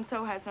on me, and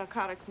so has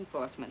Narcotics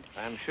Enforcement.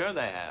 I'm sure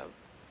they have.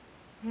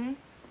 Hmm?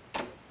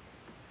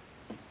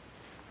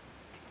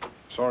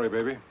 Sorry,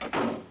 baby.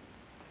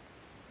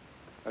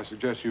 I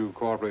suggest you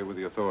cooperate with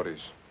the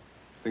authorities.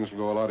 things will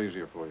go a lot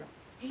easier for you.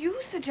 You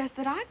suggest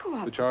that I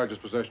cooperate. The charge is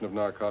possession of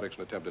narcotics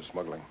and attempted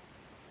smuggling.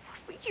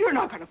 You're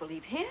not going to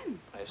believe him.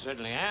 I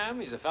certainly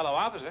am. He's a fellow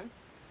officer.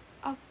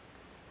 A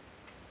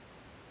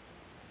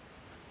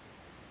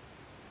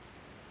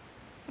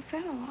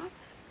fellow officer?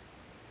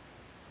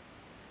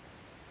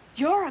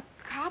 You're a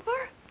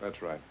copper?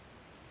 That's right.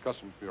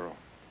 Customs Bureau.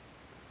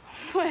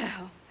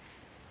 Well,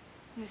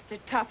 Mr.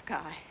 Tough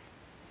Guy,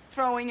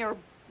 throwing your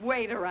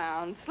weight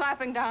around,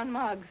 slapping down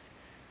mugs,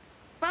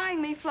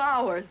 buying me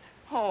flowers.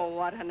 Oh,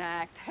 what an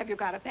act. Have you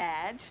got a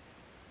badge?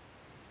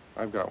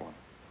 I've got one.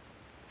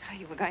 Oh,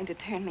 you were going to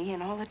turn me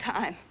in all the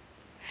time.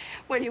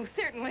 Well, you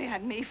certainly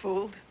had me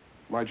fooled.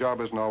 My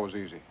job isn't always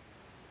easy.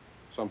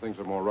 Some things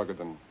are more rugged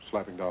than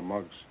slapping down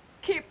mugs.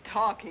 Keep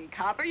talking,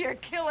 copper. You're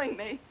killing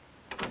me.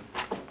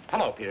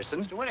 Hello,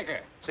 Peterson. Mr. Whitaker.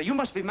 So you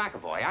must be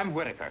McAvoy. I'm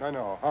Whitaker. I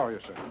know. How are you,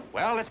 sir?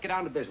 Well, let's get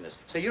down to business.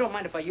 So you don't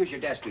mind if I use your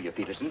desk, do you,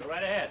 Peterson? Go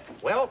right ahead.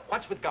 Well,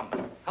 what's with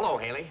Gumbo? Hello,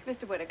 Haley.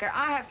 Mr. Whitaker,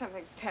 I have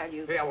something to tell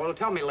you. Yeah, well,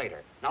 tell me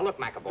later. Now, look,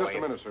 McAvoy. Just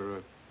a minute,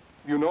 sir.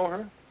 You know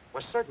her?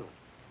 Well, certainly.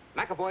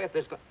 McAvoy, if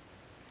there's...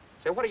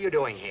 Say, what are you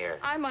doing here?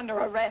 I'm under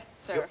arrest,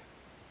 sir.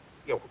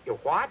 You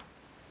what?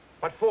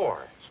 What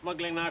for?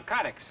 Smuggling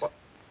narcotics. What?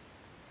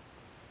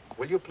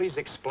 Will you please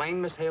explain,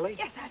 Miss Haley?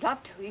 Yes, I'd love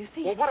to. You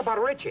see... Well, what about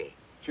Richie?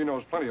 She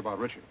knows plenty about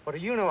Richie. What do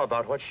you know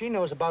about what she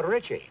knows about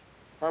Richie?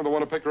 I'm the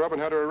one who picked her up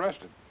and had her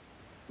arrested.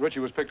 Richie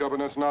was picked up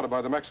in Ensenada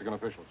by the Mexican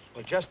officials.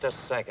 Well, just a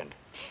second.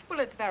 Well,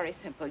 it's very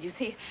simple. You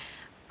see,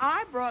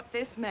 I brought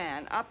this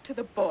man up to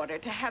the border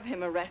to have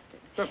him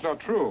arrested. That's not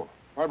true.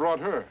 I brought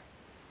her.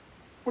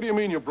 What do you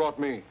mean you brought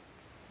me?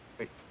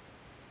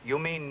 You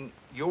mean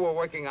you were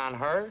working on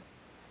her?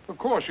 Of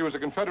course, she was a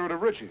Confederate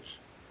of Richie's.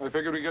 I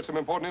figured we'd get some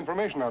important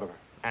information out of her.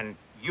 And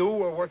you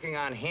were working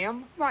on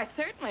him? Why,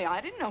 certainly.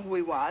 I didn't know who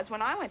he was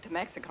when I went to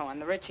Mexico on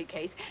the Richie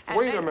case. And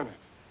Wait a minute.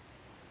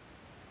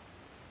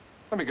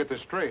 Let me get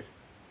this straight.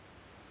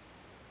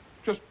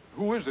 Just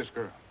who is this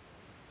girl?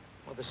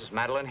 Well, this is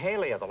Madeline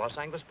Haley of the Los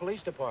Angeles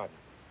Police Department.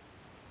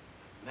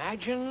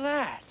 Imagine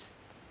that.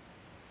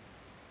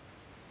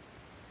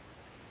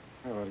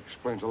 Well, that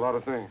explains a lot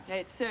of things.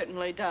 It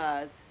certainly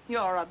does.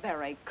 You're a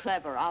very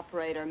clever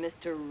operator,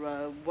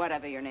 Mr.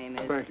 Whatever your name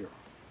is. Thank you.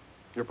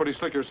 You're pretty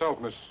slick yourself,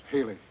 Miss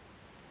Haley.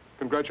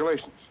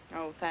 Congratulations.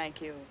 Oh,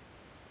 thank you.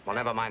 Well,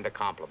 never mind the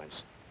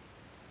compliments.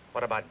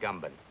 What about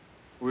Gumbo?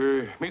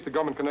 We meet the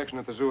Gumbo connection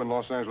at the zoo in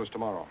Los Angeles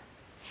tomorrow.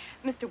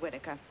 Mr.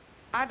 Whitaker,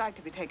 I'd like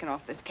to be taken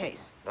off this case.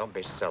 Don't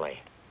be silly.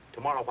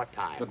 Tomorrow what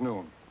time? At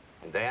noon.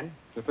 And then?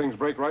 If things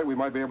break right, we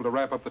might be able to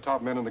wrap up the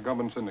top men in the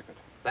Gumbo syndicate.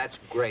 That's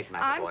great,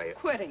 McAvoy. I'm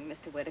quitting,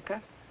 Mr.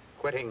 Whitaker.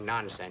 Quitting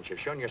nonsense. You've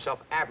shown yourself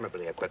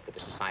admirably equipped for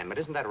this assignment.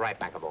 Isn't that right,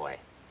 McAvoy?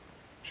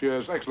 She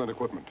has excellent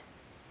equipment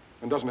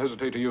and doesn't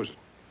hesitate to use it.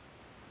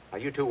 Now,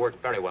 you two work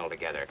very well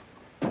together.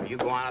 You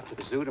go on up to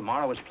the zoo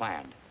tomorrow as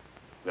planned.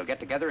 We'll get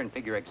together and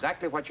figure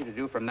exactly what you're to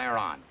do from there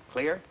on.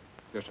 Clear?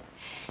 Yes, sir.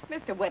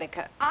 Mr.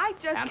 Whitaker, I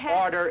just An can't...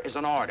 order is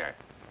an order.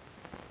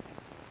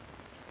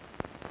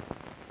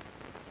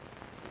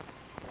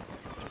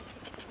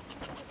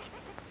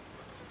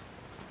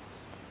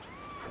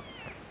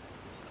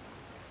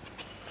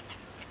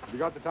 You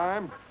got the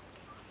time?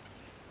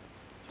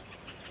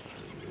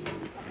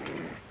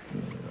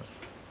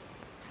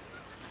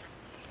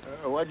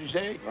 What'd you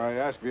say? I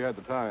asked if you had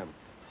the time.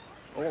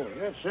 Oh,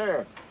 yes,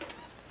 sir.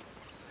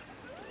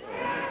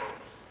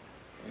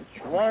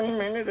 It's 1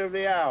 minute of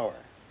the hour.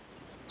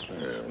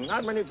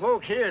 Not many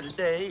folks here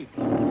today.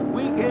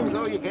 Weekends,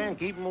 though, you can't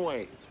keep them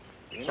away.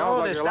 You Sounds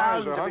like there's your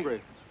lions thousands are of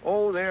hungry.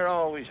 Oh, they're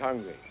always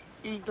hungry.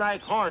 Eat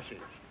like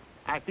horses.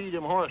 I feed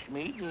them horse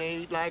meat, and they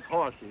eat like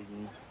horses.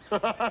 And...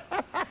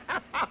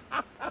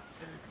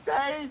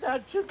 Say,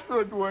 that's a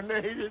good one,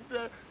 ain't it?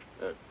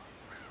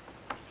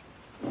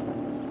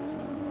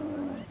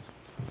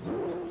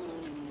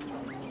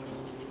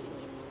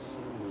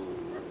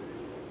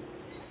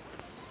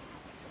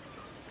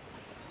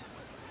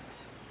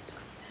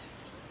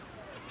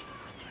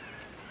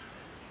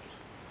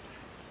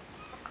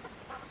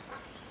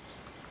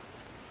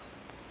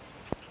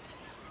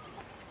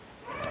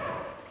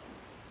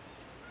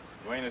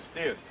 Buenos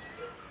dias.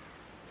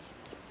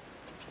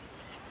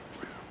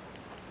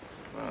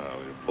 Well,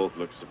 you both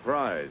look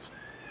surprised.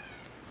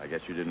 I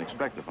guess you didn't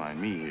expect to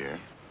find me here.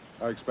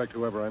 I expect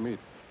whoever I meet.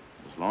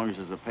 As long as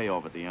there's a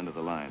payoff at the end of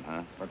the line,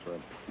 huh? That's right.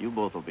 You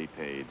both will be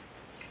paid.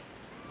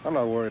 I'm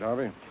not worried,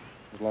 Harvey.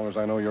 As long as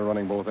I know you're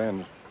running both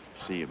ends.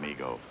 See,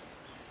 amigo.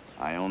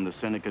 I own the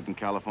syndicate in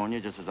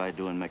California just as I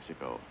do in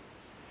Mexico.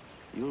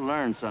 You'll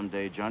learn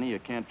someday, Johnny, you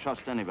can't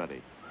trust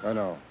anybody. I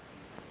know.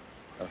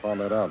 I found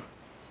that out.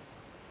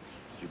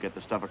 Did you get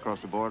the stuff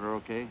across the border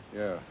okay?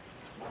 Yeah.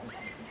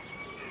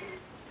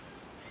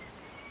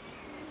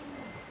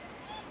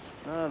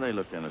 Oh, they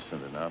looked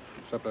innocent enough.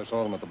 Except I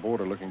saw them at the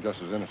border looking just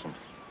as innocent.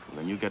 Well,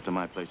 then you get to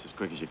my place as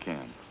quick as you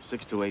can.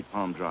 628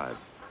 Palm Drive.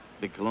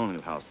 Big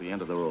colonial house, the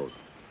end of the road.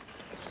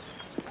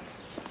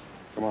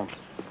 Come on.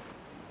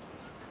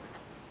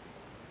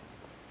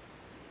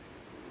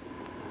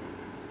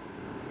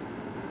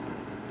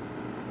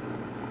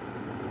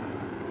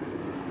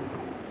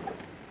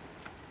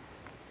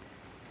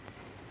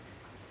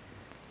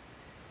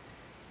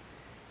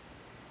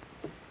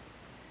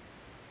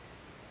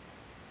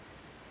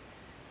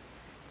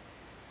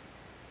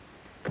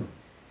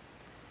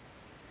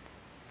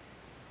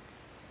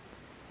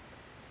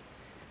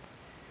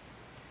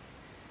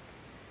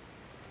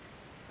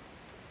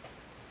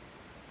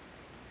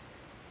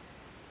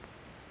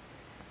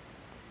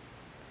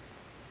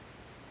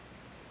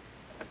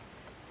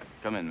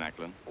 Come in,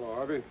 Macklin. Hello,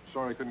 Harvey.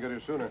 Sorry I couldn't get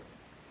here sooner.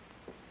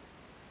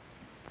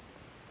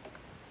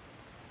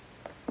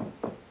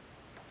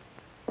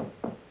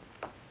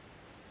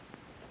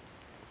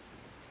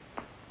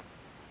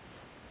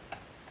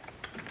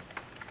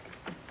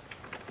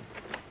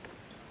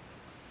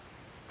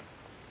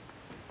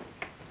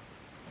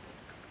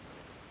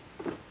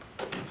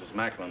 This is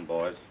Macklin,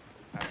 boys.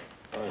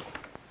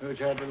 Heard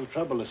you had a little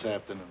trouble this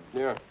afternoon.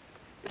 Yeah.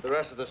 Get the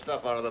rest of the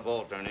stuff out of the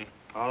vault, Ernie.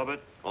 All of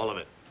it? All of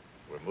it.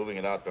 We're moving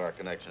it out to our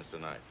connections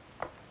tonight.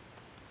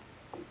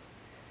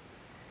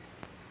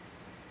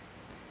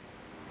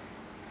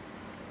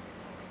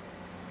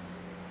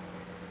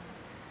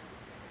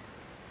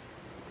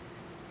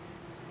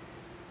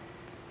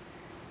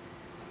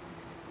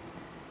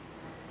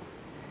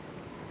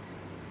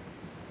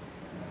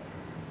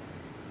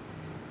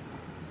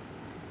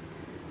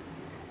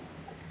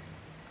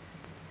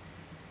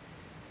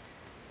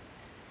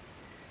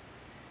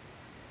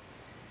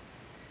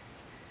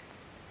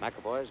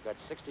 McAvoy's got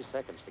 60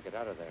 seconds to get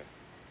out of there.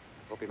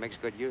 Hope he makes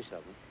good use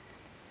of them.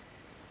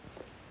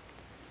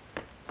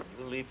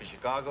 You leave for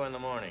Chicago in the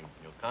morning.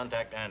 You'll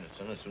contact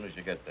Anderson as soon as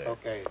you get there.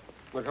 Okay.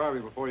 Look, Harvey,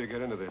 before you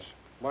get into this,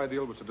 my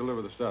deal was to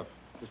deliver the stuff.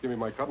 Just give me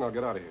my cut and I'll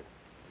get out of here.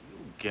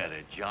 You'll get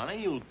it,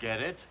 Johnny. You'll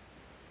get it.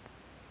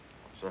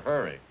 So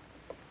hurry.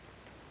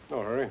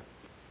 No hurry.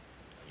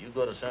 You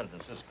go to San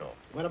Francisco.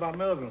 What about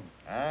Milgram?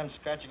 I'm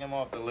scratching him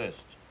off the list.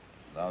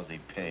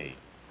 Lousy pay.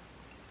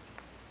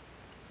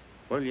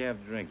 What'll you have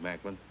to drink,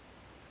 Macklin?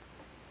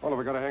 Well, if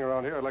we got to hang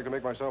around here, I'd like to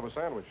make myself a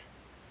sandwich.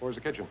 Where's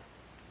the kitchen?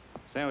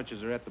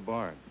 Sandwiches are at the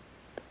bar.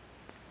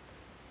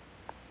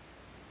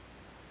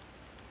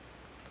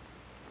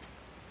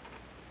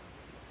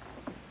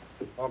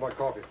 How about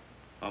coffee?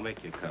 I'll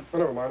make you a cup. Oh,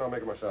 never mind, I'll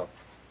make it myself.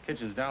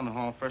 Kitchen's down the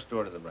hall, first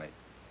door to the right.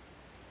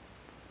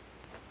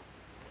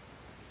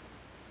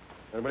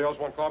 Anybody else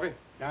want coffee?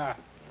 Nah.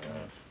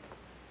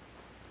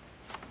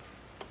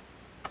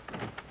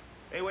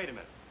 Hey, wait a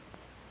minute.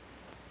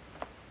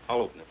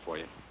 I'll open it for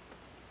you.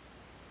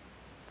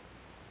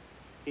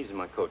 He's in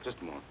my coat. Just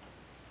a moment.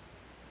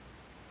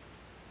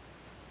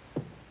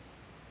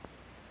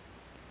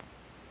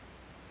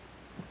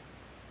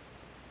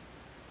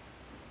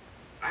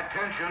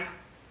 Attention!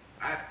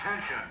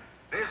 Attention!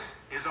 This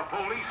is a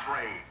police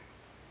raid.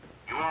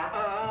 You are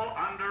all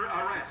under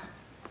arrest.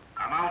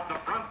 Come out the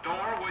front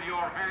door with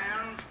your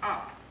hands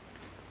up.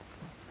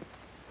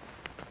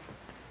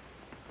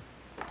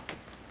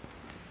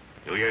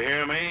 Do you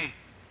hear me?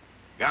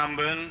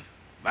 Gambin,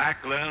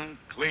 Macklin,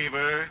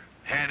 Cleaver,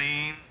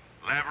 Henning,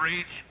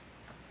 Leverage.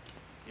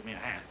 Give me a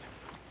hand.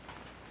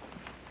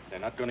 They're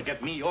not going to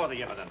get me or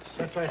the evidence.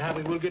 That's right,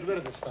 Harvey. We'll get rid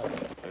of this stuff.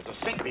 There's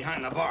a sink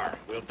behind the bar.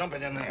 We'll dump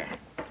it in there.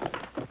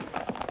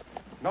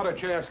 Not a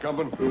chance,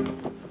 Gumban.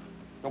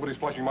 Nobody's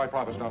flushing my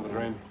profits down the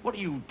drain. What are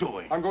you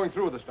doing? I'm going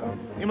through with this stuff.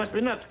 You must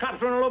be nuts.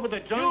 Cops run all over the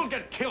joint. You'll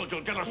get killed.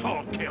 You'll get us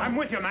all killed. I'm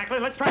with you,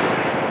 Macklin. Let's try.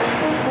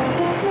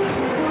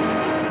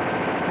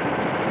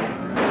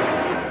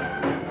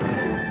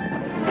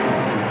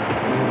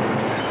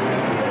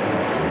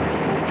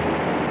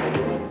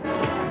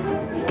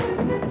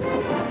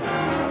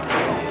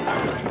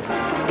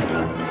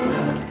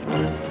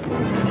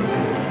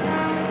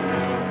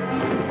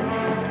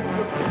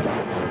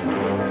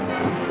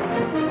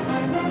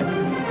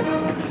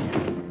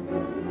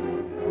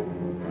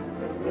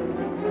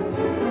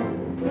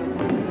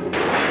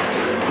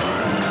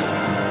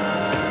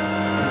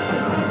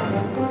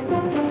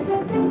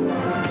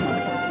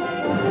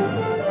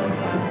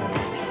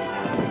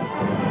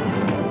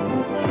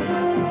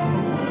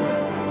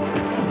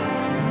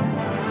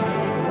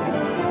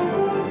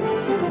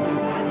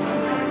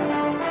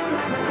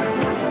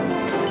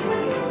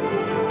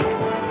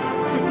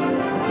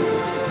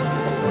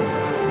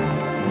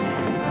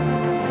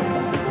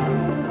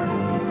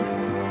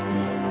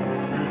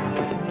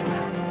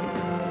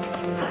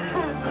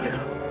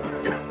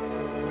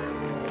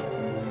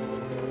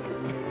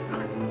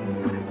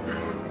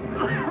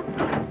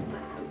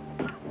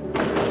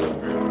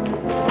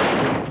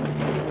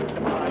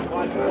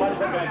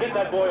 Get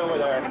that boy over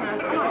there.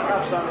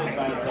 Cuffs on his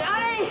hands.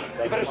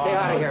 Johnny! You better stay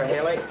out of here,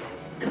 Haley.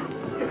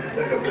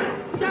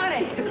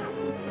 Johnny!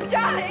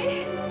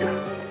 Johnny!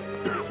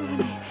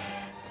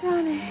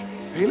 Johnny!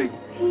 Haley?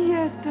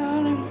 Yes,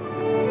 darling.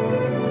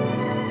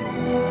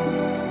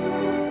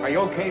 Are you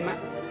okay, Matt?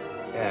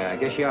 Yeah, I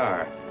guess you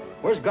are.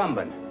 Where's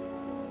Gumban?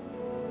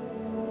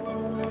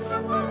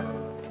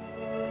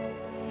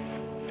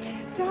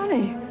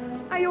 Johnny,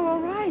 are you all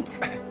right?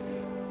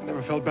 I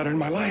never felt better in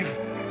my life.